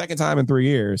for the second time in 3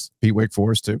 years, beat Wake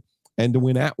Forest too, and to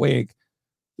win at Wake,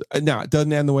 now it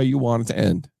doesn't end the way you want it to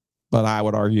end. But I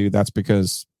would argue that's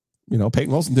because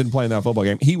Peyton Wilson didn't play in that football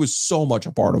game. He was so much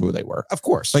a part of who they were. Of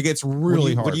course. Like, it's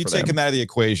really hard. When you take him out of the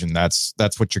equation, that's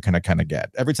what you're going to kind of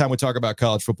get. Every time we talk about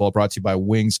college football, brought to you by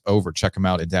Wings Over. Check them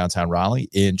out in downtown Raleigh,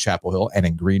 in Chapel Hill, and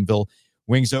in Greenville.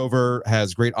 Wings Over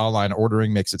has great online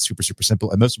ordering, makes it super, super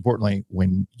simple. And most importantly,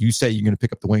 when you say you're going to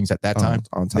pick up the wings at that time,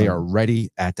 on time, they are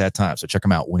ready at that time. So check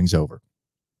them out, Wings Over.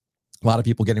 A lot of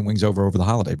people getting Wings Over the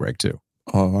holiday break, too.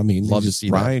 Oh, I mean, love to see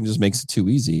Ryan just makes it too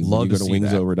easy. You go to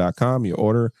wingsover.com, you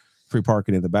order, free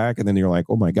parking in the back, and then you're like,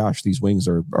 oh my gosh, these wings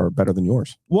are better than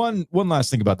yours. One last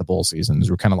thing about the bowl season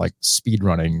is we're kind of like speed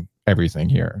running everything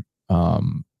here.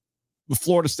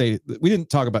 Florida State, we didn't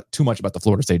talk about too much about the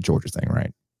Florida State Georgia thing,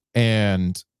 right?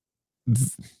 And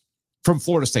from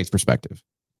Florida State's perspective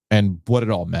and what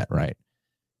it all meant, right?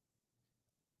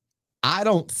 I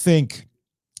don't think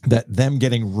that them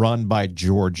getting run by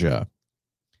Georgia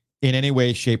in any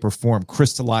way, shape, or form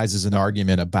crystallizes an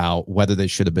argument about whether they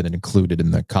should have been included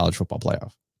in the college football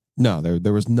playoff. No,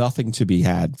 there was nothing to be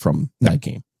had from that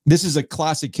game. This is a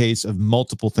classic case of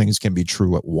multiple things can be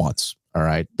true at once. All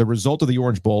right. The result of the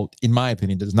Orange Bowl, in my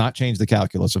opinion, does not change the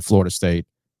calculus of Florida State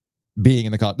being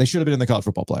in the college. They should have been in the college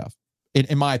football playoff.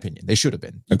 In my opinion, they should have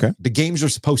been. Okay. The games are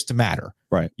supposed to matter.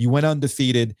 Right. You went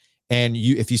undefeated. And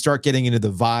if you start getting into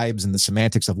the vibes and the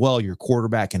semantics of, well, your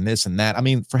quarterback and this and that, I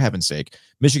mean, for heaven's sake,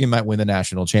 Michigan might win the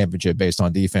national championship based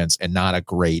on defense and not a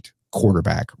great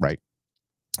quarterback, right?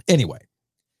 Anyway,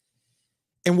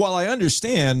 and while I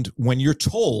understand when you're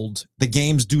told the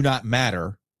games do not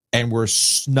matter and we're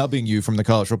snubbing you from the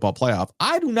college football playoff,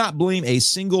 I do not blame a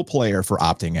single player for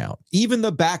opting out. Even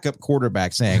the backup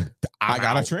quarterback saying, I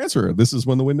got to transfer. This is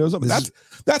when the window's open.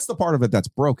 That's the part of it that's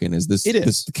broken is this. It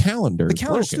is. The calendar. The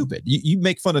calendar's stupid. You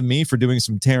make fun of me for doing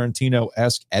some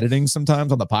Tarantino-esque editing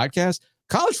sometimes on the podcast.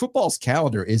 College football's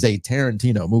calendar is a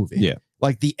Tarantino movie. Yeah.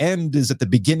 Like the end is at the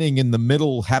beginning and the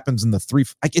middle happens in the three.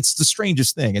 Like it's the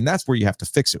strangest thing. And that's where you have to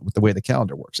fix it with the way the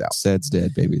calendar works out. Said's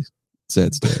dead, baby.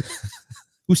 Said's dead.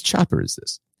 Whose chopper is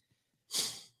this?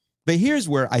 But here's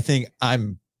where I think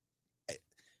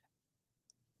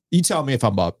you tell me if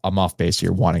I'm off base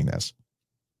here wanting this.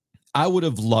 I would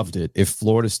have loved it if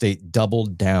Florida State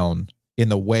doubled down in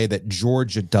the way that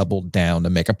Georgia doubled down to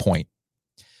make a point.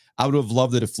 I would have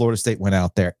loved it if Florida State went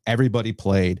out there, everybody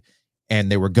played, and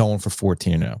they were going for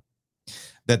 14-0.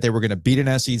 That they were going to beat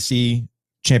an SEC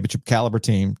championship caliber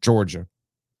team, Georgia.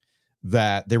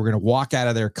 That they were going to walk out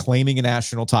of there claiming a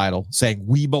national title, saying,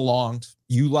 we belonged,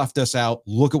 you left us out,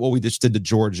 look at what we just did to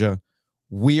Georgia.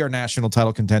 We are national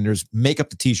title contenders. Make up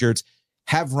the t-shirts.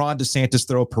 Have Ron DeSantis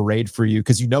throw a parade for you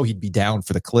because you know he'd be down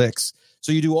for the clicks.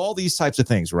 So you do all these types of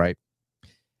things, right?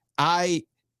 I'm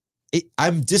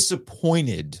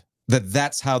disappointed that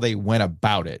that's how they went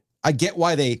about it. I get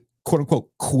why they, quote unquote,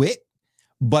 quit,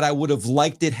 but I would have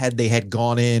liked it had they had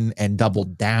gone in and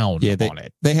doubled down on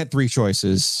it. They had three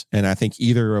choices, and I think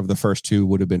either of the first two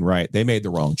would have been right. They made the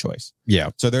wrong choice. Yeah.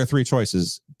 So there are three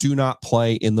choices. Do not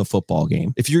play in the football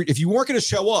game. If you weren't going to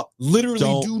show up,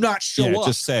 literally do not show up.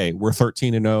 Just say, we're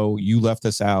 13-0. You left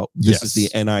us out. This is the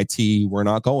NIT. We're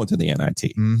not going to the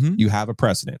NIT. Mm-hmm. You have a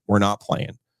precedent. We're not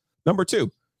playing. Number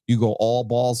two, you go all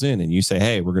balls in and you say,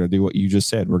 hey, we're going to do what you just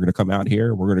said. We're going to come out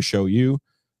here. We're going to show you.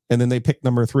 And then they picked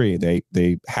number three. They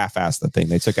half-assed the thing.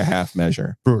 They took a half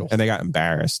measure. Brutal. And they got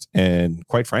embarrassed. And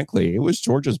quite frankly, it was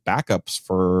Georgia's backups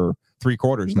for 3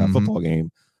 quarters in that football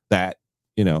game that,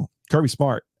 Kirby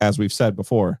Smart, as we've said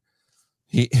before,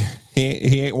 he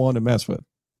ain't one to mess with.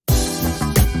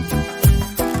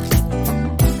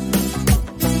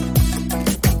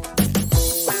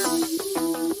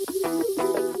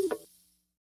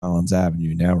 Collins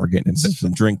Avenue. Now we're getting into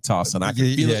some drink tossing. I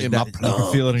can feel it in my plums. You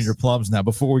can feel it in your plums now.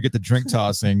 Before we get to drink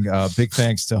tossing, big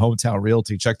thanks to Hometown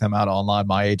Realty. Check them out online,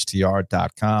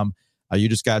 myhtr.com. You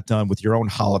just got done with your own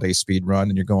holiday speed run,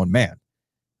 and you're going, man,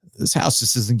 this house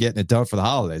just isn't getting it done for the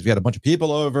holidays. We had a bunch of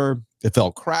people over. It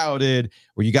felt crowded,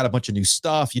 or you got a bunch of new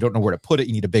stuff. You don't know where to put it.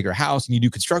 You need a bigger house. You need new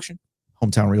construction.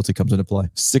 Hometown Realty comes into play.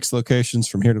 6 locations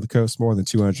from here to the coast, more than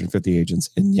 250 agents.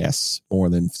 And yes, more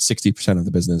than 60% of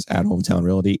the business at Hometown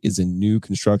Realty is in new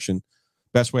construction.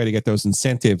 Best way to get those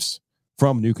incentives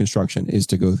from new construction is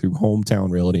to go through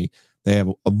Hometown Realty. They have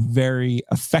a very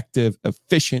effective,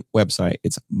 efficient website.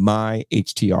 It's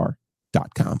myhtr.com.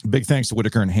 Big thanks to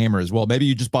Whitaker and Hamer as well. Maybe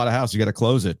you just bought a house, you got to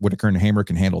close it. Whitaker and Hamer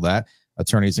can handle that.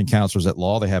 Attorneys and counselors at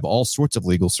law. They have all sorts of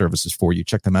legal services for you.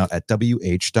 Check them out at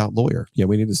wh.lawyer. Yeah,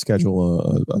 we need to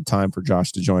schedule a time for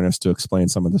Josh to join us to explain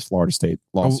some of this Florida State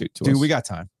lawsuit to us. Dude, we got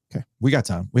time. Okay. We got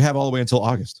time. We have all the way until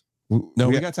August. We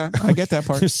got time. I get that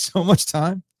part. There's so much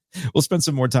time. We'll spend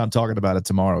some more time talking about it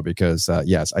tomorrow because,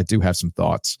 yes, I do have some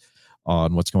thoughts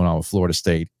on what's going on with Florida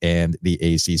State and the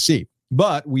ACC.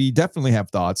 But we definitely have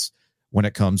thoughts when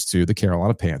it comes to the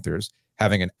Carolina Panthers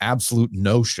having an absolute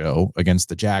no-show against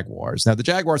the Jaguars. Now, the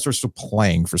Jaguars are still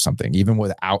playing for something, even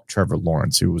without Trevor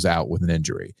Lawrence, who was out with an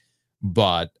injury.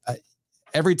 But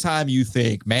every time you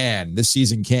think, man, this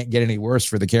season can't get any worse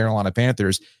for the Carolina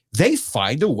Panthers, they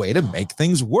find a way to make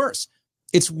things worse.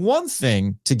 It's one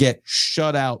thing to get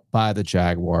shut out by the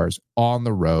Jaguars on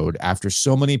the road after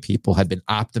so many people had been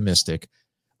optimistic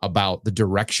about the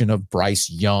direction of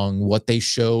Bryce Young, what they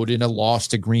showed in a loss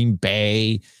to Green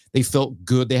Bay. They felt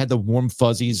good. They had the warm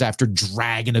fuzzies after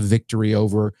dragging a victory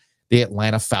over the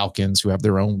Atlanta Falcons, who have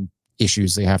their own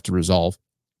issues they have to resolve.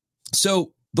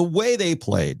 So the way they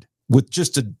played with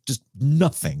just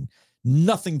nothing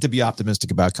to be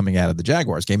optimistic about coming out of the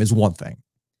Jaguars game is one thing.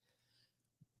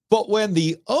 But when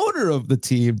the owner of the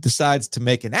team decides to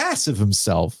make an ass of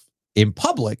himself in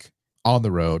public on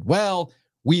the road. Well,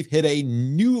 we've hit a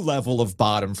new level of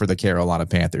bottom for the Carolina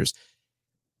Panthers.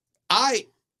 I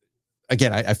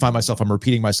find myself, I'm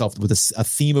repeating myself with a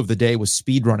theme of the day with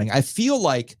speed running. I feel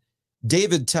like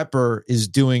David Tepper is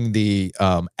doing the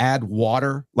add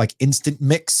water, like instant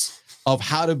mix of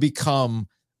how to become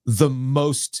the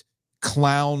most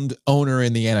clowned owner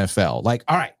in the NFL. Like,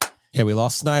 all right. Yeah, we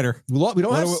lost Snyder. We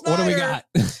don't have Snyder. What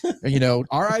do we got?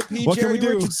 R.I.P. What Jerry can we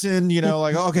do? Richardson,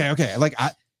 like, okay. Like,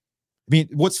 I mean,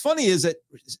 what's funny is that,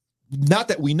 not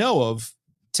that we know of,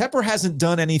 Tepper hasn't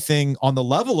done anything on the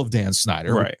level of Dan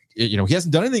Snyder. Right. He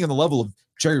hasn't done anything on the level of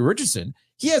Jerry Richardson.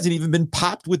 He hasn't even been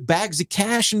popped with bags of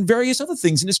cash and various other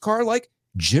things in his car like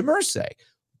Jim Irsay.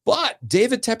 But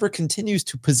David Tepper continues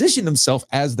to position himself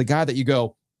as the guy that you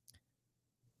go,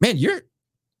 man,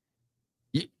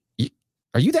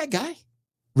 are you that guy?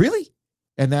 Really?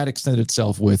 And that extended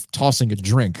itself with tossing a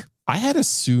drink. I had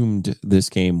assumed this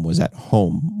game was at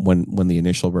home when the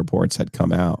initial reports had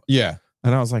come out. Yeah.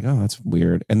 And I was like, oh, that's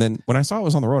weird. And then when I saw it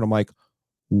was on the road, I'm like,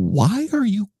 why are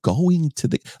you going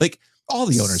to all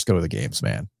the owners go to the games,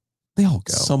 man. They all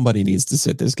go. Somebody needs to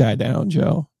sit this guy down,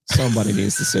 Joe. Somebody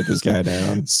needs to sit this guy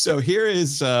down. So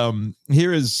this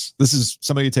is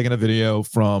somebody taking a video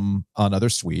from another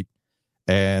suite.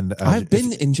 And I've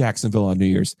been in Jacksonville on New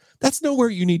Year's. That's nowhere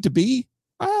you need to be.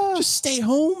 Just stay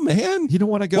home, man. You don't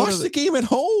want to go watch the game at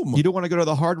home. You don't want to go to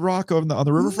the Hard Rock on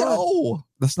the riverfront. No,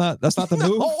 that's not the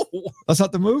move. That's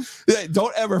not the move.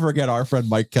 Don't ever forget our friend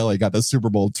Mike Kelly got the Super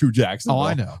Bowl to Jacksonville. Oh,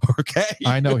 I know. Okay,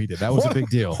 I know he did. That was a big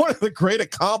deal. One of the great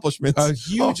accomplishments, a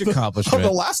huge accomplishment of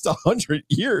the last 100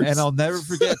 years. And I'll never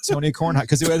forget Tony Kornheiser,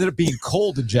 because it ended up being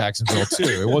cold in Jacksonville too.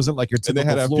 It wasn't like your typical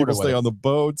they had Florida people stay on the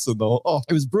boats and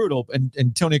it was brutal.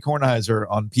 And Tony Kornheiser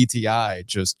on PTI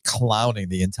just clowning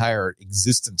the entire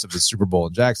existence of the Super Bowl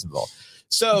in Jacksonville.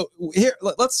 So here,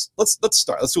 let's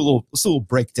start. Let's do a little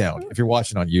breakdown. If you're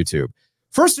watching on YouTube,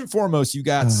 first and foremost, you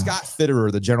got Scott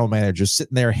Fitterer, the general manager,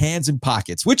 sitting there, hands in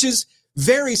pockets, which is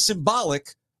very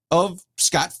symbolic of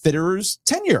Scott Fitterer's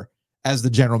tenure as the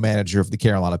general manager of the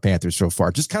Carolina Panthers so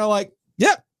far. Just kind of like,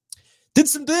 yep, did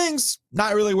some things,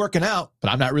 not really working out, but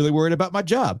I'm not really worried about my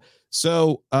job.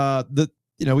 So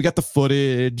we got the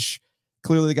footage.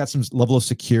 Clearly, they got some level of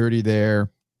security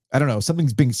there. I don't know.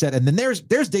 Something's being said. And then there's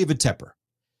David Tepper.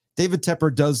 David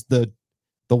Tepper does the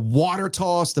water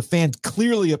toss. The fan's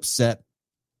clearly upset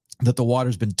that the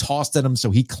water's been tossed at him.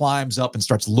 So he climbs up and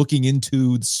starts looking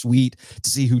into the suite to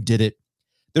see who did it.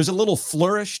 There's a little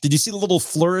flourish. Did you see the little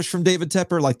flourish from David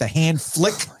Tepper? Like the hand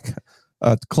flick?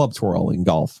 Club twirl in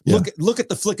golf. Yeah. Look at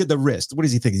the flick of the wrist. What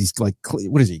does he think? He's like,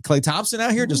 what is he? Klay Thompson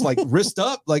out here? Just like wrist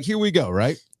up? Like, here we go,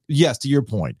 right? Yes, to your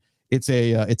point. It's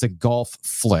a golf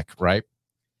flick, right?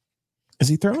 Is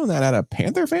he throwing that at a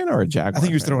Panther fan or a Jaguar? I think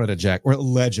he was throwing it at or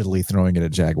allegedly throwing it at a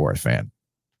Jaguar fan.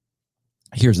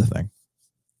 Here's the thing.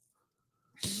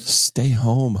 Stay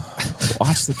home.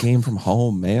 Watch the game from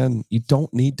home, man. You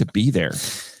don't need to be there.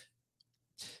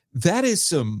 That is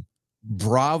some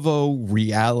Bravo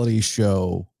reality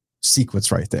show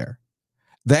sequence right there.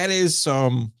 That is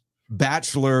some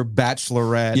Bachelor,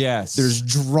 Bachelorette. Yes. There's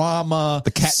drama.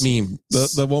 The cat meme.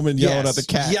 The woman yelling at the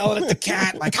cat. Yelling at the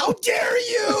cat. Like, how dare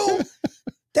you?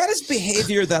 That is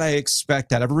behavior that I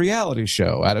expect out of a reality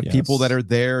show, out of people that are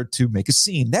there to make a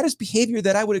scene. That is behavior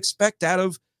that I would expect out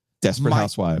of Desperate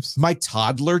Housewives. My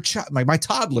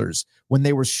toddlers, when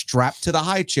they were strapped to the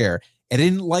high chair and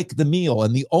didn't like the meal.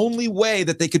 And the only way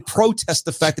that they could protest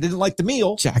the fact that they didn't like the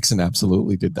meal. Jackson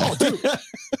absolutely did that. Oh,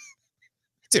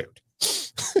 dude.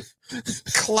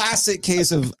 Classic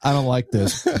case of, I don't like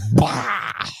this.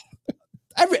 Bah!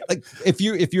 If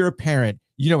you're a parent,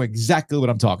 you know exactly what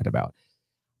I'm talking about.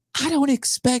 I don't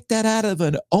expect that out of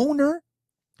an owner.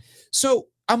 So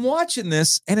I'm watching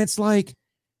this and it's like,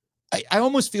 I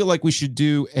almost feel like we should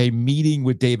do a meeting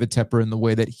with David Tepper in the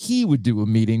way that he would do a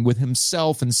meeting with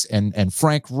himself and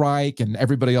Frank Reich and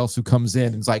everybody else who comes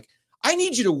in. It's like, I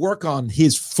need you to work on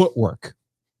his footwork.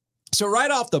 So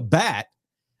right off the bat,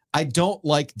 I don't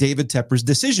like David Tepper's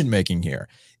decision-making here.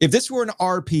 If this were an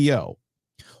RPO,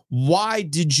 why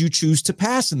did you choose to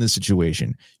pass in this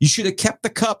situation? You should have kept the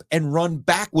cup and run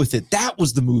back with it. That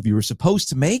was the move you were supposed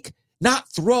to make, not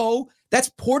throw. That's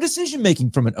poor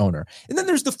decision-making from an owner. And then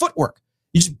there's the footwork.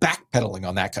 You're just backpedaling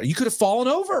on that. You could have fallen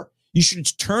over. You should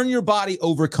turn your body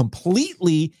over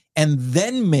completely and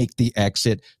then make the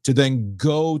exit to then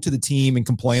go to the team and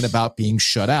complain about being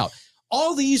shut out.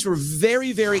 All these were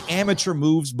very, very amateur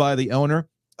moves by the owner.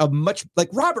 Like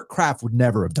Robert Kraft would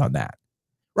never have done that.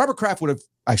 Robert Kraft would have,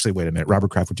 actually, wait a minute. Robert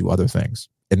Kraft would do other things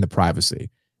in the privacy,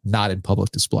 not in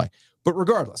public display. But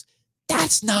regardless,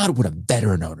 that's not what a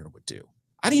veteran owner would do.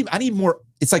 I need more.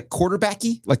 It's like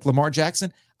quarterbacky, like Lamar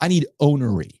Jackson. I need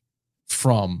ownery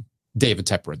from David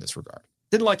Tepper in this regard.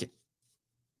 Didn't like it.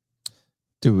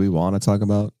 Do we want to talk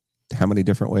about how many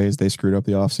different ways they screwed up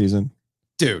the offseason?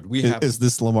 Dude, is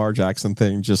this Lamar Jackson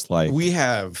thing just like we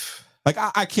have like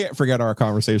I can't forget our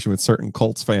conversation with certain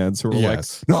Colts fans who were like,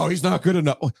 no, he's not good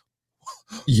enough.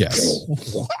 Yes.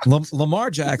 Lamar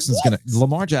Jackson's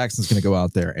gonna go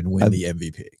out there and win the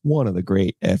MVP. One of the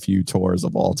great FU tours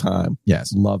of all time.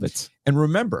 Yes. Love it. And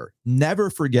remember, never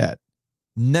forget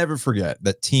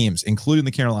that teams, including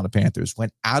the Carolina Panthers,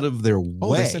 went out of their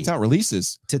way. They sent out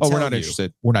releases. We're not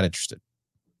interested. We're not interested.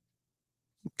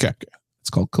 Okay. It's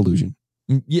called collusion.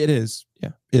 Yeah, it is.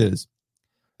 Yeah, it is.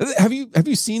 Have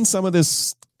you seen some of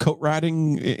this coat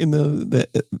riding in the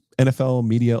NFL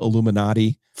media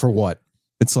Illuminati? For what?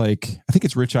 It's like, I think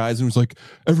it's Rich Eisen who's like,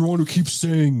 everyone who keeps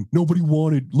saying nobody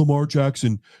wanted Lamar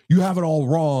Jackson, you have it all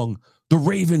wrong. The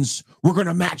Ravens were going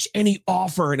to match any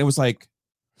offer. And it was like,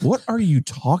 what are you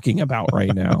talking about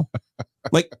right now?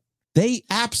 Like, they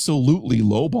absolutely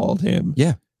lowballed him.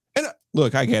 Yeah. And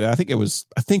look, I get it. I think it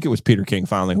was Peter King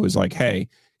finally who was like, hey,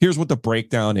 here's what the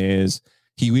breakdown is.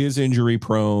 He is injury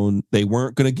prone. They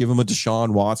weren't going to give him a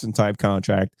Deshaun Watson type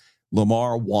contract.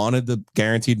 Lamar wanted the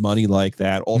guaranteed money like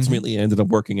that. Ultimately, it ended up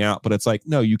working out. But it's like,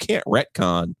 no, you can't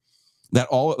retcon that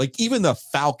all. Like, even the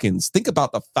Falcons, think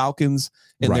about the Falcons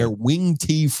and their wing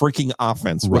T freaking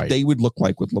offense, what they would look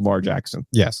like with Lamar Jackson.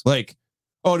 Yes. Like,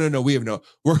 oh, no,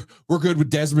 we're good with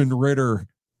Desmond Ridder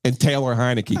and Taylor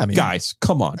Heineke. I mean, guys,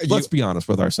 come on. Let's be honest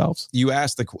with ourselves. You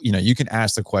can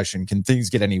ask the question, can things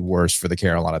get any worse for the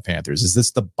Carolina Panthers? Is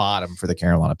this the bottom for the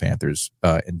Carolina Panthers?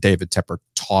 And David Tepper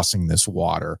tossing this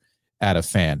water at a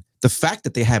fan. The fact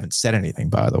that they haven't said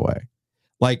anything, by the way,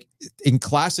 like in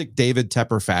classic David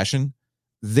Tepper fashion,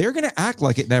 they're going to act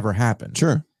like it never happened.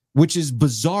 Sure. Which is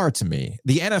bizarre to me.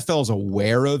 The NFL is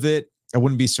aware of it. I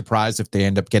wouldn't be surprised if they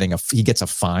end up getting he gets a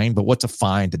fine, but what's a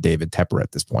fine to David Tepper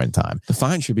at this point in time? The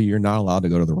fine should be you're not allowed to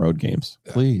go to the road games.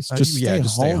 Please. Just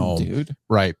stay home, dude.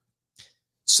 Right.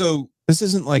 So this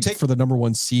isn't like for the number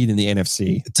 1 seed in the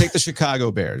NFC. Take the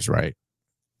Chicago Bears, right?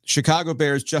 Chicago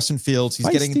Bears, Justin Fields,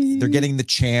 they're getting the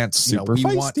chance. We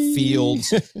want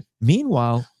Fields.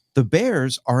 Meanwhile, the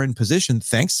Bears are in position,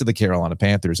 thanks to the Carolina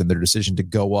Panthers and their decision to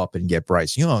go up and get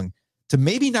Bryce Young, to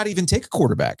maybe not even take a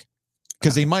quarterback.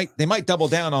 Because they might double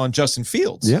down on Justin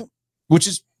Fields, which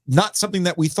is not something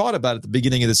that we thought about at the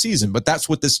beginning of the season, but that's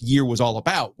what this year was all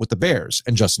about with the Bears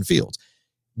and Justin Fields.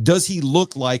 Does he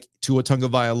look like Tua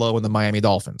Tagovailoa and the Miami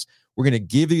Dolphins? We're going to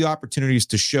give you opportunities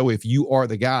to show if you are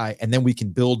the guy, and then we can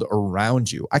build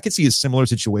around you. I could see a similar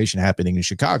situation happening in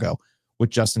Chicago with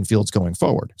Justin Fields going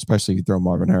forward. Especially if you throw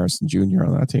Marvin Harrison Jr.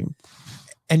 on that team.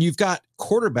 And you've got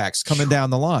quarterbacks coming down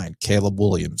the line. Caleb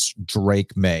Williams,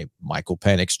 Drake May, Michael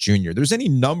Penix Jr. There's any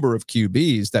number of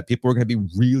QBs that people are going to be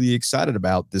really excited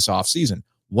about this offseason.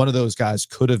 One of those guys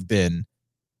could have been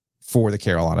for the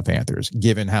Carolina Panthers,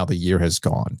 given how the year has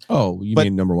gone. Oh, you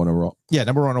mean number 1 overall? Yeah,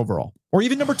 number 1 overall. Or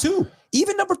even number 2.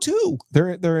 Even number 2.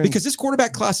 They're because this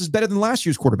quarterback class is better than last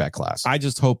year's quarterback class. I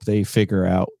just hope they figure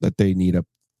out that they need a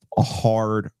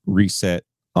hard reset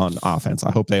on offense.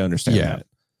 I hope they understand that.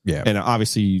 Yeah. And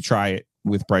obviously you try it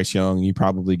with Bryce Young. You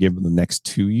probably give him the next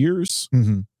 2 years.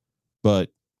 But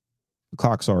the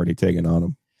clock's already taken on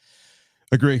him.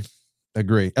 Agree.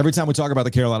 Every time we talk about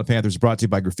the Carolina Panthers, brought to you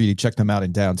by Graffiti. Check them out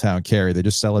in downtown Cary. They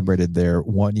just celebrated their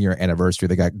 1-year anniversary.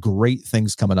 They got great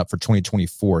things coming up for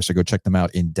 2024. So go check them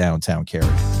out in downtown Cary.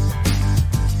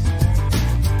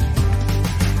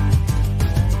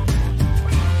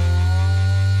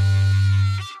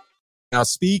 Now,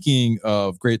 speaking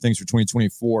of great things for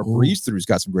 2024, Breeze Through's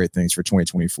got some great things for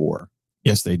 2024.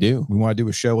 Yes, they do. We want to do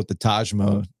a show with the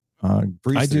Tajma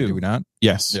Breeze Through, do we not?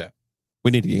 Yes. Yeah.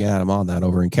 We need to get Adam on that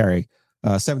over in Cary.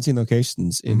 17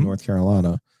 locations in North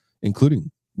Carolina,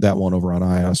 including that one over on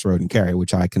IOS Road in Cary,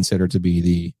 which I consider to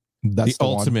be the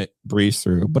ultimate Breeze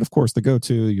Through. But of course, the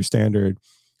go-to, your standard,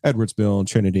 Edwardsville,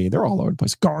 Trinity, they're all over the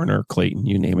place. Garner, Clayton,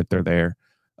 you name it, they're there.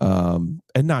 And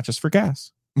not just for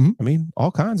gas. I mean,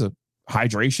 all kinds of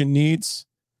hydration needs.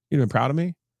 You've been proud of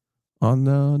me. On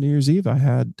New Year's Eve, I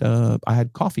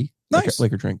had coffee, nice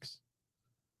liquor drinks.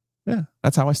 Yeah,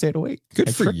 that's how I stayed awake.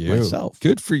 Good for you. Myself.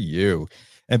 Good for you.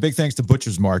 And big thanks to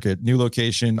Butcher's Market, new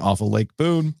location off of Lake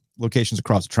Boone, locations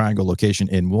across the Triangle, location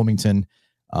in Wilmington.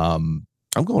 I'm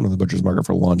going to the Butcher's Market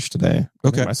for lunch today.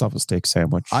 Okay, myself a steak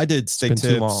sandwich. I did steak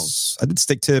tips. I did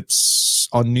steak tips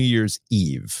on New Year's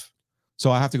Eve.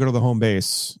 So I have to go to the home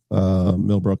base,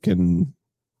 Millbrook and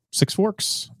Six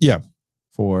Forks. Yeah,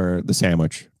 for the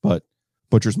sandwich. But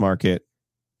Butcher's Market,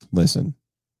 listen,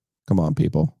 come on,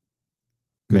 people.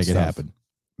 Make it happen.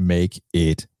 make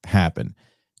it happen.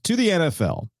 To the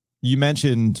NFL, you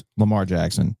mentioned Lamar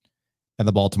Jackson and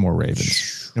the Baltimore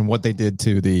Ravens and what they did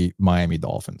to the Miami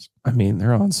Dolphins. I mean,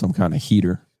 they're on some kind of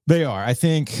heater. They are. I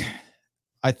think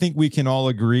we can all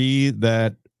agree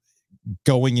that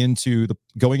going into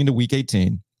week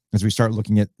 18, as we start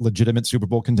looking at legitimate Super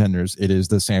Bowl contenders, it is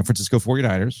the San Francisco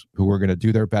 49ers who are going to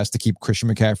do their best to keep Christian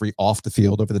McCaffrey off the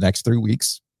field over the next 3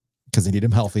 weeks because they need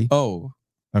him healthy. Oh,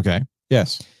 okay.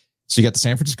 Yes. So you got the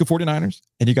San Francisco 49ers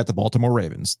and you got the Baltimore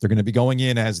Ravens. They're going to be going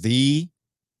in as the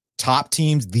top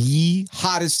teams, the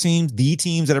hottest teams, the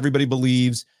teams that everybody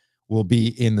believes will be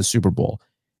in the Super Bowl.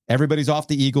 Everybody's off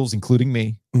the Eagles, including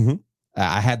me. Mm-hmm.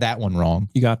 I had that one wrong.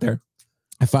 You got there.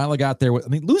 I finally got there.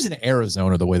 Losing to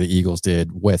Arizona the way the Eagles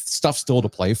did with stuff still to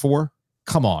play for.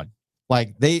 Come on.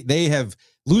 Like they have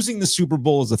losing the Super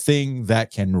Bowl is a thing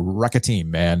that can wreck a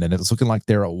team, man. And it's looking like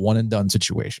they're a one and done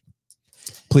situation.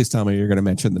 Please tell me you're going to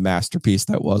mention the masterpiece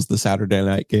that was the Saturday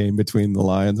night game between the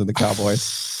Lions and the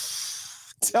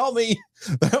Cowboys. Tell me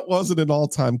that wasn't an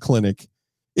all-time clinic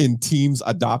in teams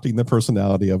adopting the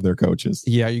personality of their coaches.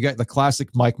 Yeah, you got the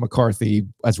classic Mike McCarthy,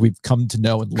 as we've come to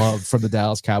know and love from the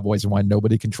Dallas Cowboys and why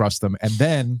nobody can trust them. And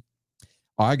then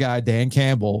our guy, Dan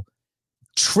Campbell,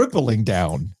 tripling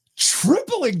down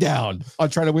on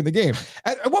trying to win the game.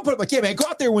 At one point, I'm like, yeah, man, go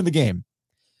out there and win the game.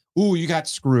 Ooh, you got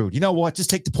screwed. You know what? Just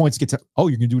take the points. You're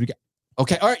going to do it again.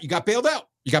 Okay, all right, you got bailed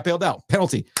out.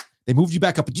 Penalty. They moved you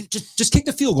back up. But you just kick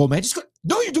the field goal, man.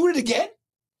 No, you're doing it again.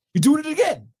 You're doing it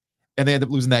again. And they end up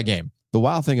losing that game. The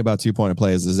wild thing about 2-point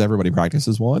plays is everybody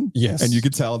practices one. Yes. And you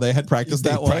could tell they had practiced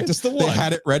that one. Practiced the one. They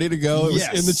had it ready to go. It was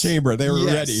in the chamber. They were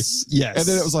ready. Yes. And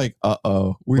then it was like,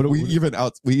 uh-oh.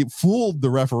 We fooled the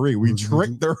referee. We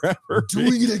tricked the referee.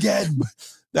 Doing it again.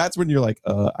 That's when you're like,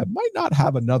 I might not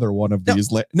have another one of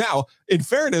these. Now, in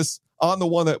fairness, on the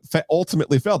one that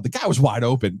ultimately failed, the guy was wide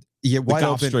open. Yeah, wide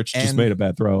open. Stretch just made a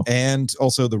bad throw. And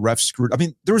also the refs screwed. I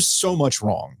mean, there was so much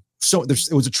wrong. So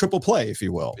it was a triple play, if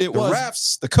you will. It the was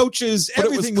refs, the coaches,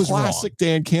 everything was classic wrong.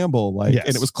 Dan Campbell, and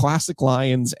it was classic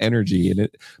Lions energy.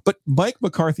 But Mike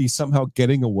McCarthy somehow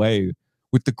getting away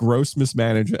with the gross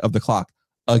mismanagement of the clock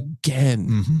again.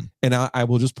 Mm-hmm. And I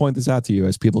will just point this out to you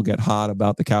as people get hot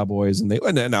about the Cowboys, and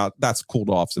now that's cooled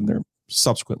off in their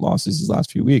subsequent losses these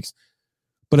last few weeks.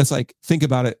 But it's like, think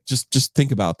about it. Just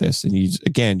think about this, and you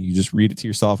just read it to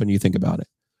yourself and you think about it.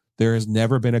 There has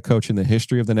never been a coach in the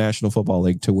history of the National Football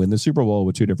League to win the Super Bowl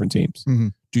with two different teams. Mm-hmm.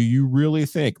 Do you really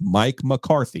think Mike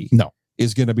McCarthy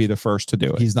is going to be the first to do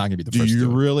it? He's not going to be the first to do it.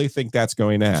 Do you really think that's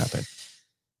going to happen?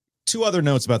 Two other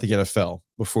notes about the NFL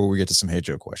before we get to some Hey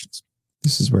Joe questions.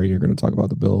 This is where you're going to talk about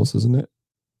the Bills, isn't it?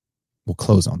 We'll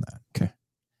close on that. Okay.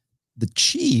 The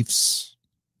Chiefs,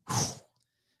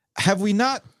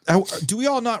 do we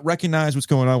all not recognize what's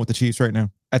going on with the Chiefs right now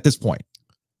at this point?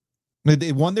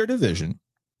 They won their division.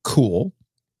 Cool.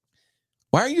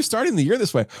 Why are you starting the year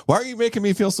this way? Why are you making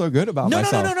me feel so good about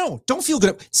myself? No. Don't feel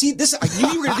good. See, this, I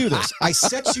knew you were going to do this. I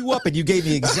set you up and you gave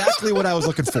me exactly what I was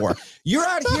looking for. You're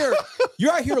out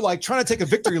here like trying to take a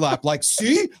victory lap. Like,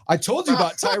 see, I told you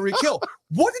about Tyreek Hill.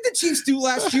 What did the Chiefs do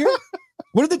last year?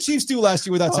 What did the Chiefs do last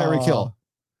year without Tyreek Hill?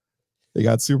 They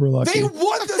got super lucky. They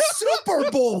won the Super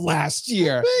Bowl last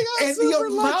year. And the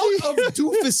amount of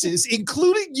doofuses,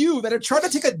 including you, that are trying to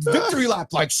take a victory lap,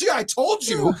 like, see, I told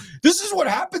you, this is what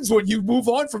happens when you move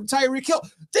on from Tyreek Hill.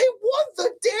 They won the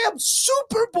damn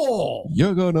Super Bowl.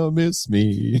 You're going to miss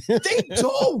me. They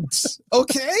don't.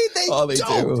 Okay? They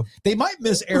don't. Do. They might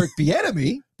miss Eric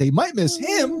Bieniemy. They might miss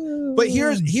him. But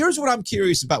here's what I'm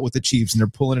curious about with the Chiefs, and they're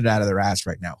pulling it out of their ass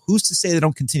right now. Who's to say they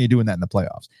don't continue doing that in the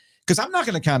playoffs? Because I'm not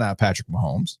going to count out Patrick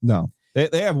Mahomes. No.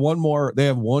 They have one more. They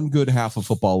have one good half of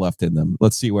football left in them.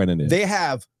 Let's see when it is. They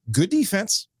have good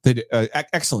defense. They do,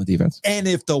 excellent defense. And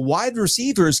if the wide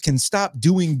receivers can stop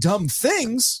doing dumb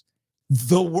things,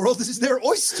 the world is their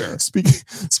oyster.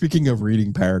 Speaking of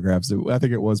reading paragraphs, I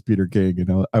think it was Peter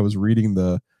King. I was reading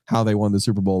how they won the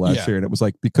Super Bowl last year, and it was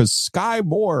like, because Sky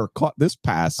Moore caught this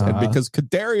pass, and because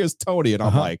Kadarius Toney, and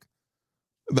I'm like,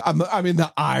 I mean,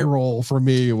 the eye roll for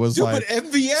me was like, but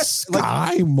MVS,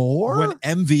 Sky Moore? When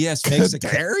MVS makes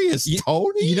Kadarius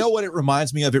Toney? You know what it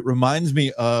reminds me of? It reminds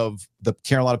me of the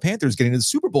Carolina Panthers getting to the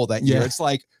Super Bowl that year. It's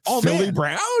like, oh, Philly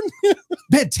Brown?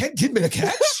 Man, Ted Ginn made a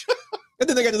catch? And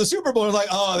then they got to the Super Bowl and like,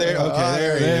 oh, there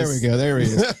we go. There he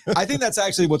is. I think that's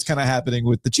actually what's kind of happening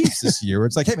with the Chiefs this year. Where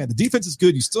it's like, hey, man, the defense is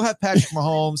good. You still have Patrick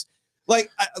Mahomes.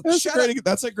 Like,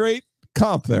 that's a great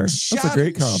comp there. That's a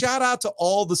great comp. Shout out to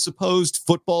all the supposed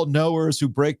football knowers who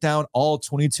break down all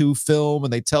 22 film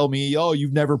and they tell me, oh,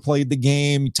 you've never played the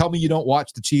game. You tell me you don't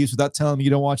watch the Chiefs without telling me you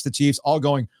don't watch the Chiefs. All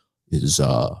going, is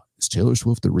Is Taylor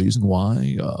Swift the reason why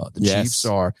the Chiefs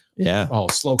are? Yeah. Oh,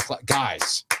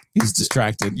 guys. He's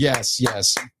distracted.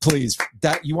 Yes. Please.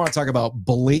 That you want to talk about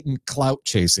blatant clout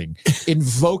chasing.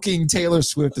 Invoking Taylor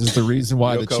Swift is the reason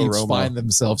why the Chiefs find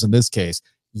themselves in this case.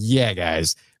 Yeah,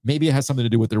 guys. Maybe it has something to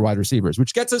do with their wide receivers,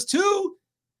 which gets us to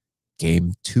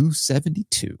game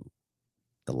 272.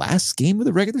 The last game of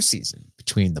the regular season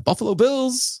between the Buffalo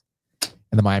Bills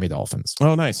and the Miami Dolphins.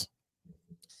 Oh, nice.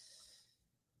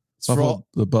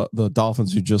 The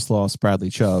Dolphins who just lost Bradley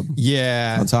Chubb.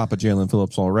 Yeah. On top of Jalen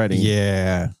Phillips already.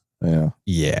 Yeah.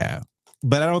 Yeah.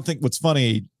 But I don't think what's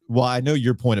funny, well, I know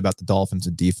your point about the Dolphins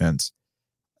and defense.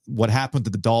 What happened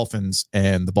to the Dolphins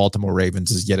and the Baltimore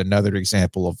Ravens is yet another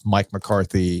example of Mike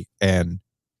McCarthy and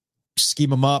scheme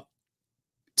them up,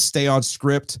 stay on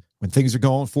script. When things are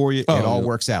going for you, it all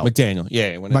works out. McDaniel.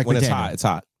 Yeah. When it's hot, it's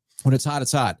hot. When it's hot,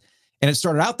 it's hot. And it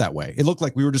started out that way. It looked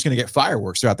like we were just going to get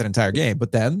fireworks throughout that entire game.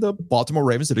 But then the Baltimore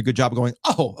Ravens did a good job of going,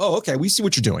 okay, we see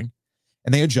what you're doing.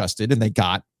 And they adjusted and they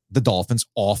got the Dolphins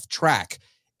off track.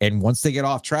 And once they get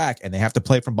off track and they have to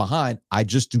play from behind, I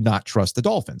just do not trust the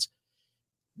Dolphins.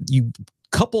 You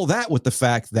couple that with the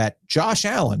fact that Josh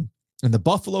Allen and the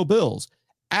Buffalo Bills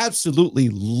absolutely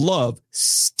love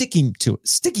sticking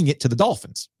it to the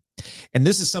Dolphins. And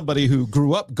this is somebody who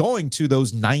grew up going to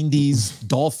those 90s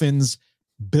Dolphins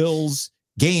Bills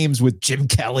games with Jim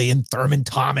Kelly and Thurman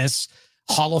Thomas,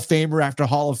 Hall of Famer after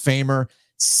Hall of Famer,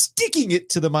 sticking it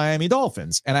to the Miami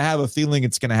Dolphins. And I have a feeling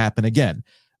it's going to happen again.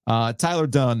 Tyler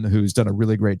Dunn, who's done a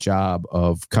really great job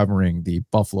of covering the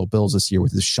Buffalo Bills this year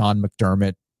with his Sean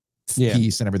McDermott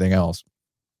piece and everything else,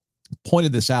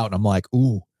 pointed this out. And I'm like,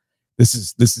 ooh, this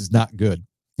is not good.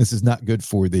 This is not good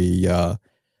for the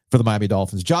Miami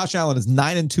Dolphins. Josh Allen is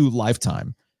 9-2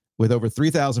 lifetime with over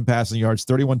 3,000 passing yards,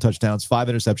 31 touchdowns, 5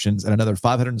 interceptions, and another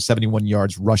 571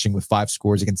 yards rushing with 5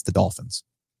 scores against the Dolphins.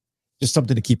 Just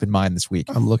something to keep in mind this week.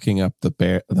 I'm looking up the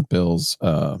Bills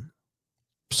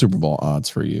Super Bowl odds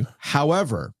for you.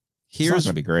 However, here's going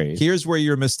to be great. Here's where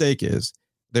your mistake is.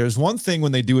 There's one thing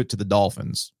when they do it to the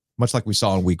Dolphins, much like we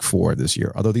saw in week 4 this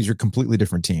year, although these are completely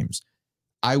different teams.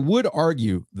 I would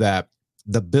argue that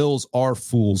the Bills are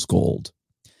fool's gold.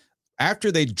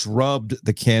 After they drubbed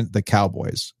the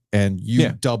Cowboys and you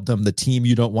dubbed them the team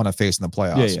you don't want to face in the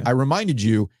playoffs, I reminded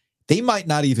you they might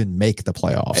not even make the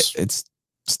playoffs. It's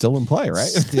still in play, right?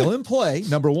 Still in play,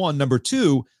 number one. Number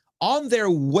two, on their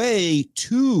way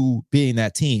to being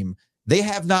that team, they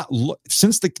have not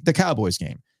since the Cowboys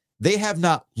game, they have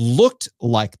not looked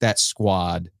like that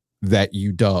squad that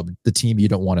you dubbed the team you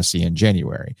don't want to see in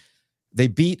January. They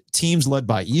beat teams led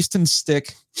by Easton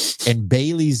Stick and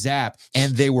Bailey Zapp,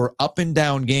 and they were up and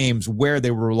down games where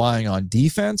they were relying on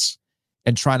defense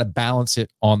and trying to balance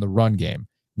it on the run game.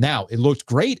 Now, it looked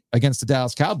great against the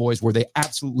Dallas Cowboys where they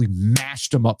absolutely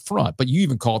mashed them up front, but you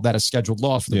even called that a scheduled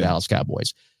loss for the Dallas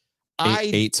Cowboys.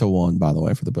 8-1, by the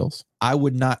way, for the Bills. I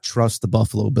would not trust the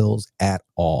Buffalo Bills at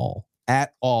all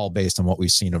based on what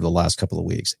we've seen over the last couple of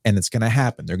weeks. And it's going to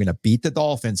happen. They're going to beat the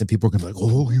Dolphins and people are going to be like,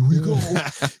 oh, here we go.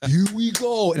 Here we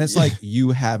go. And it's like,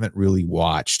 you haven't really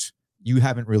watched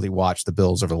the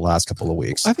Bills over the last couple of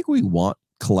weeks. I think we want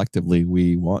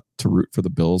to root for the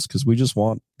Bills because we just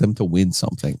want them to win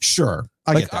something. Sure.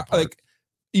 I get that part.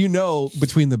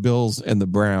 Between the Bills and the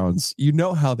Browns,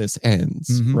 how this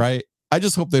ends, right? I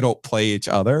just hope they don't play each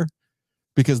other.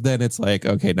 Because then it's like,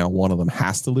 okay, now one of them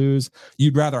has to lose.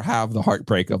 You'd rather have the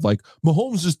heartbreak of like,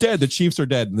 Mahomes is dead, the Chiefs are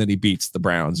dead, and then he beats the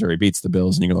Browns or he beats the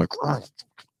Bills, and you're like,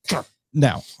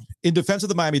 now, in defense of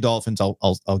the Miami Dolphins,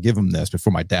 I'll give them this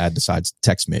before my dad decides to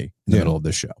text me in the middle of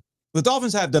this show. The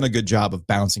Dolphins have done a good job of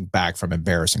bouncing back from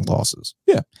embarrassing losses.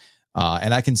 Yeah.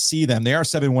 And I can see them. They are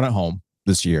 7-1 at home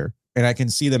this year, and I can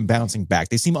see them bouncing back.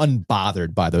 They seem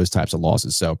unbothered by those types of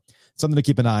losses. So something to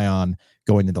keep an eye on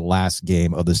going into the last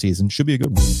game of the season. Should be a good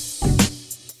one.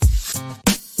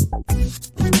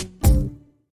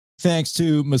 Thanks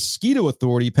to Mosquito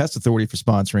Authority, Pest Authority for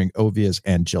sponsoring Ovias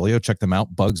and Giglio. Check them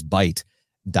out, bugsbite.com.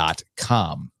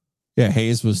 Yeah,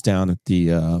 Hayes was down at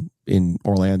the in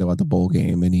Orlando at the bowl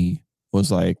game, and he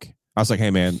was like, I was like,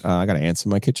 hey, man, I got ants in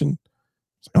my kitchen.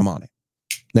 I'm on it.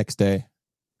 Next day,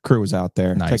 crew was out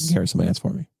there taking care of some ants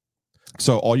for me.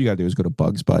 So all you got to do is go to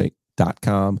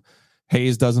bugsbite.com.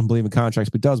 Hayes doesn't believe in contracts,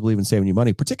 but does believe in saving you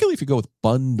money, particularly if you go with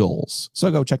bundles. So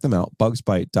go check them out,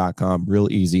 bugsbite.com. Real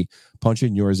easy. Punch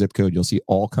in your zip code. You'll see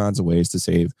all kinds of ways to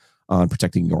save on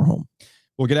protecting your home.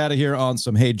 We'll get out of here on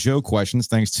some Hey Joe questions.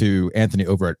 Thanks to Anthony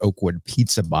over at Oakwood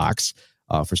Pizza Box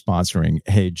for sponsoring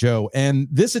Hey Joe. And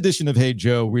this edition of Hey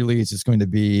Joe really is just going to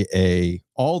be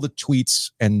all the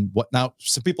tweets and whatnot.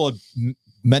 Some people have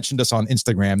mentioned us on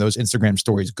Instagram. Those Instagram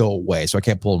stories go away, so I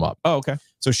can't pull them up. Oh, okay.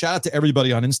 So shout out to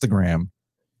everybody on Instagram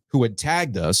who had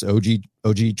tagged us,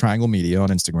 OG Triangle Media on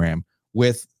Instagram,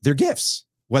 with their gifts,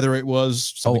 whether it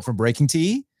was something from Breaking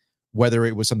Tea, whether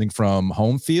it was something from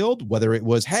Home Field, whether it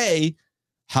was, hey,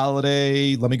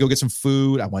 holiday, let me go get some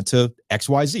food. I went to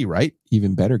XYZ, right?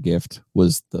 Even better gift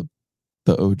was the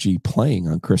OG playing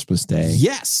on Christmas Day.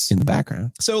 Yes. In the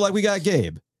background. So like we got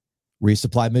Gabe,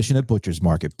 resupply mission at Butcher's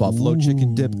Market, Buffalo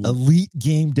Chicken Dip, elite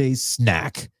game day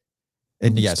snack.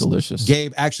 And yes, delicious.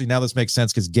 Gabe, actually, now this makes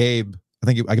sense because Gabe, I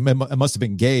think it must have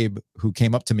been Gabe who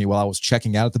came up to me while I was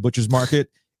checking out at the Butcher's Market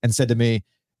and said to me,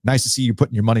 nice to see you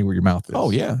putting your money where your mouth is. Oh,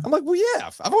 yeah. I'm like, well, yeah,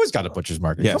 I've always got a Butcher's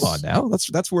Market. Yes. Come on now.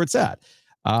 That's where it's at.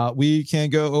 We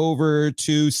can go over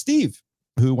to Steve,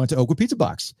 who went to Oakwood Pizza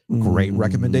Box. Great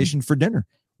recommendation for dinner.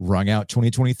 Rung out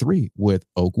 2023 with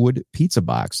Oakwood Pizza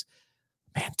Box.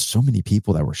 Man, so many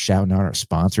people that were shouting out our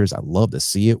sponsors. I love to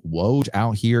see it. Woj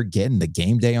out here getting the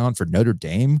game day on for Notre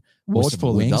Dame. Woj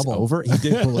pulled a double. Over. He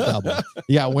did pull a double.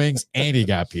 He got wings and he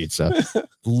got pizza.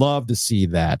 Love to see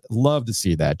that. Love to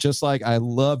see that. Just like I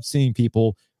love seeing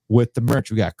people with the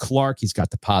merch. We got Clark. He's got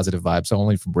the positive vibes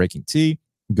only from Breaking Tea.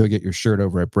 Go get your shirt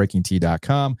over at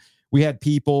breakingtea.com. We had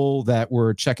people that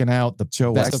were checking out the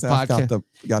Joe best of podcast.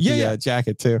 Got the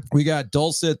jacket too. We got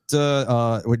Dulcet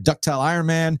with Ductile Iron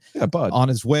Man on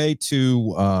his way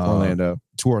to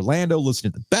Orlando,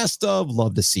 listening to the best of.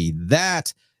 Love to see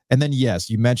that. And then, yes,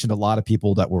 you mentioned a lot of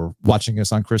people that were watching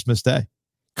us on Christmas Day.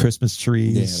 Christmas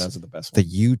trees. Yeah, those are the best ones.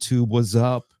 The YouTube was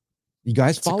up. You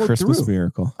guys followed through. Christmas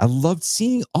miracle. I loved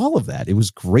seeing all of that. It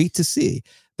was great to see.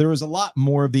 There was a lot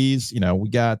more of these. You know, we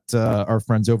got our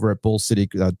friends over at Bull City,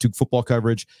 Duke football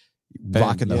coverage, Ben,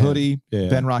 rocking the hoodie. Yeah.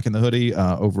 Ben rocking the hoodie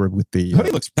over with the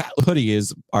that hoodie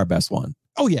is our best one.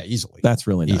 Oh yeah, easily. That's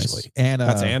really nice. Easily. Anna,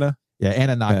 that's Anna. Yeah,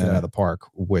 Anna knocked it out of the park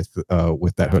with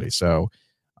that hoodie. So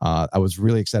I was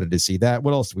really excited to see that.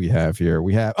 What else do we have here?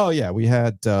 We had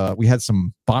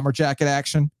some bomber jacket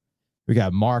action. We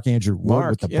got Mark Andrew Wood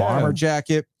with the bomber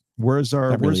jacket.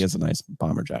 That really is a nice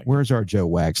bomber jacket. Where's our Joe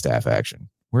Wagstaff action?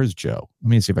 Where's Joe? Let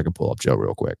me see if I can pull up Joe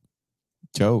real quick.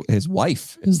 Joe, his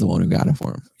wife is the one who got it for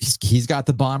him. He's got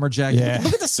the bomber jacket. Yeah.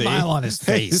 Look at the smile on his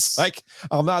face. It's like,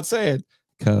 I'm not saying.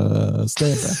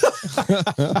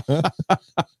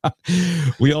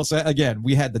 We also, again,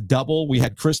 we had the double. We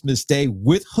had Christmas Day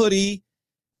with hoodie.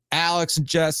 Alex and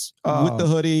Jess with the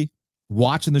hoodie,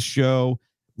 watching the show.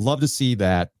 Love to see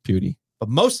that. Beauty. But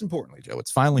most importantly, Joe,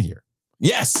 it's finally here.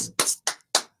 Yes. It's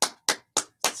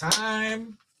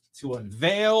time to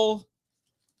unveil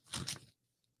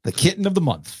the kitten of the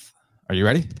month. Are you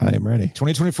ready? I am ready.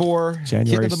 2024.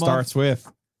 January starts with.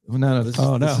 No. This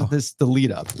is the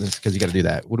lead up. This because you got to do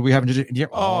that. What do we have to do? Look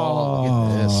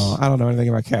at this. I don't know anything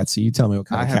about cats. So you tell me what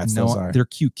kind of cats those are. They're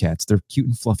cute cats. They're cute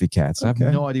and fluffy cats. Okay. I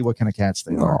have no idea what kind of cats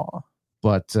they are.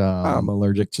 But I'm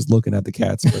allergic just looking at the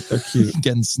cats, but they're cute.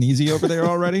 Getting sneezy over there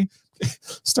already.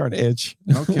 Starting to itch.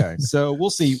 Okay. So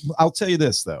we'll see. I'll tell you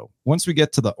this though. Once we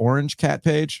get to the orange cat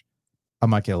page, I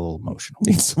might get a little emotional.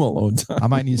 Need some alone time. I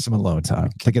might need some alone time.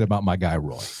 Thinking about my guy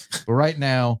Roy. But right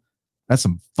now, that's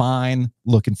some fine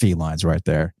looking felines right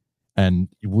there. And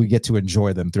we get to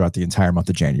enjoy them throughout the entire month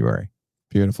of January.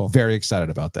 Beautiful. Very excited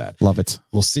about that. Love it.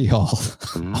 We'll see y'all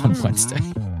on Wednesday.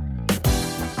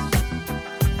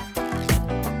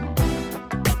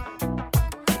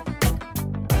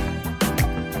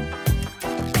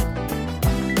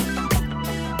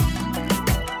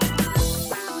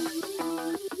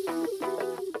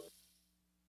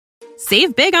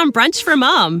 Save big on brunch for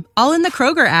mom, all in the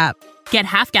Kroger app. Get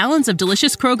half gallons of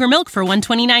delicious Kroger milk for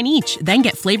 $1.29 each. Then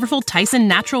get flavorful Tyson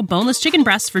natural boneless chicken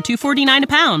breasts for $2.49 a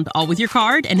pound, all with your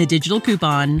card and a digital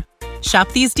coupon. Shop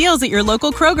these deals at your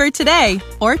local Kroger today,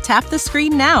 or tap the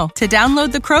screen now to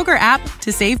download the Kroger app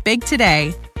to save big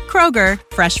today. Kroger,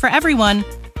 fresh for everyone.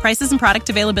 Prices and product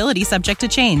availability subject to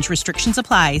change. Restrictions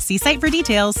apply. See site for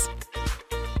details.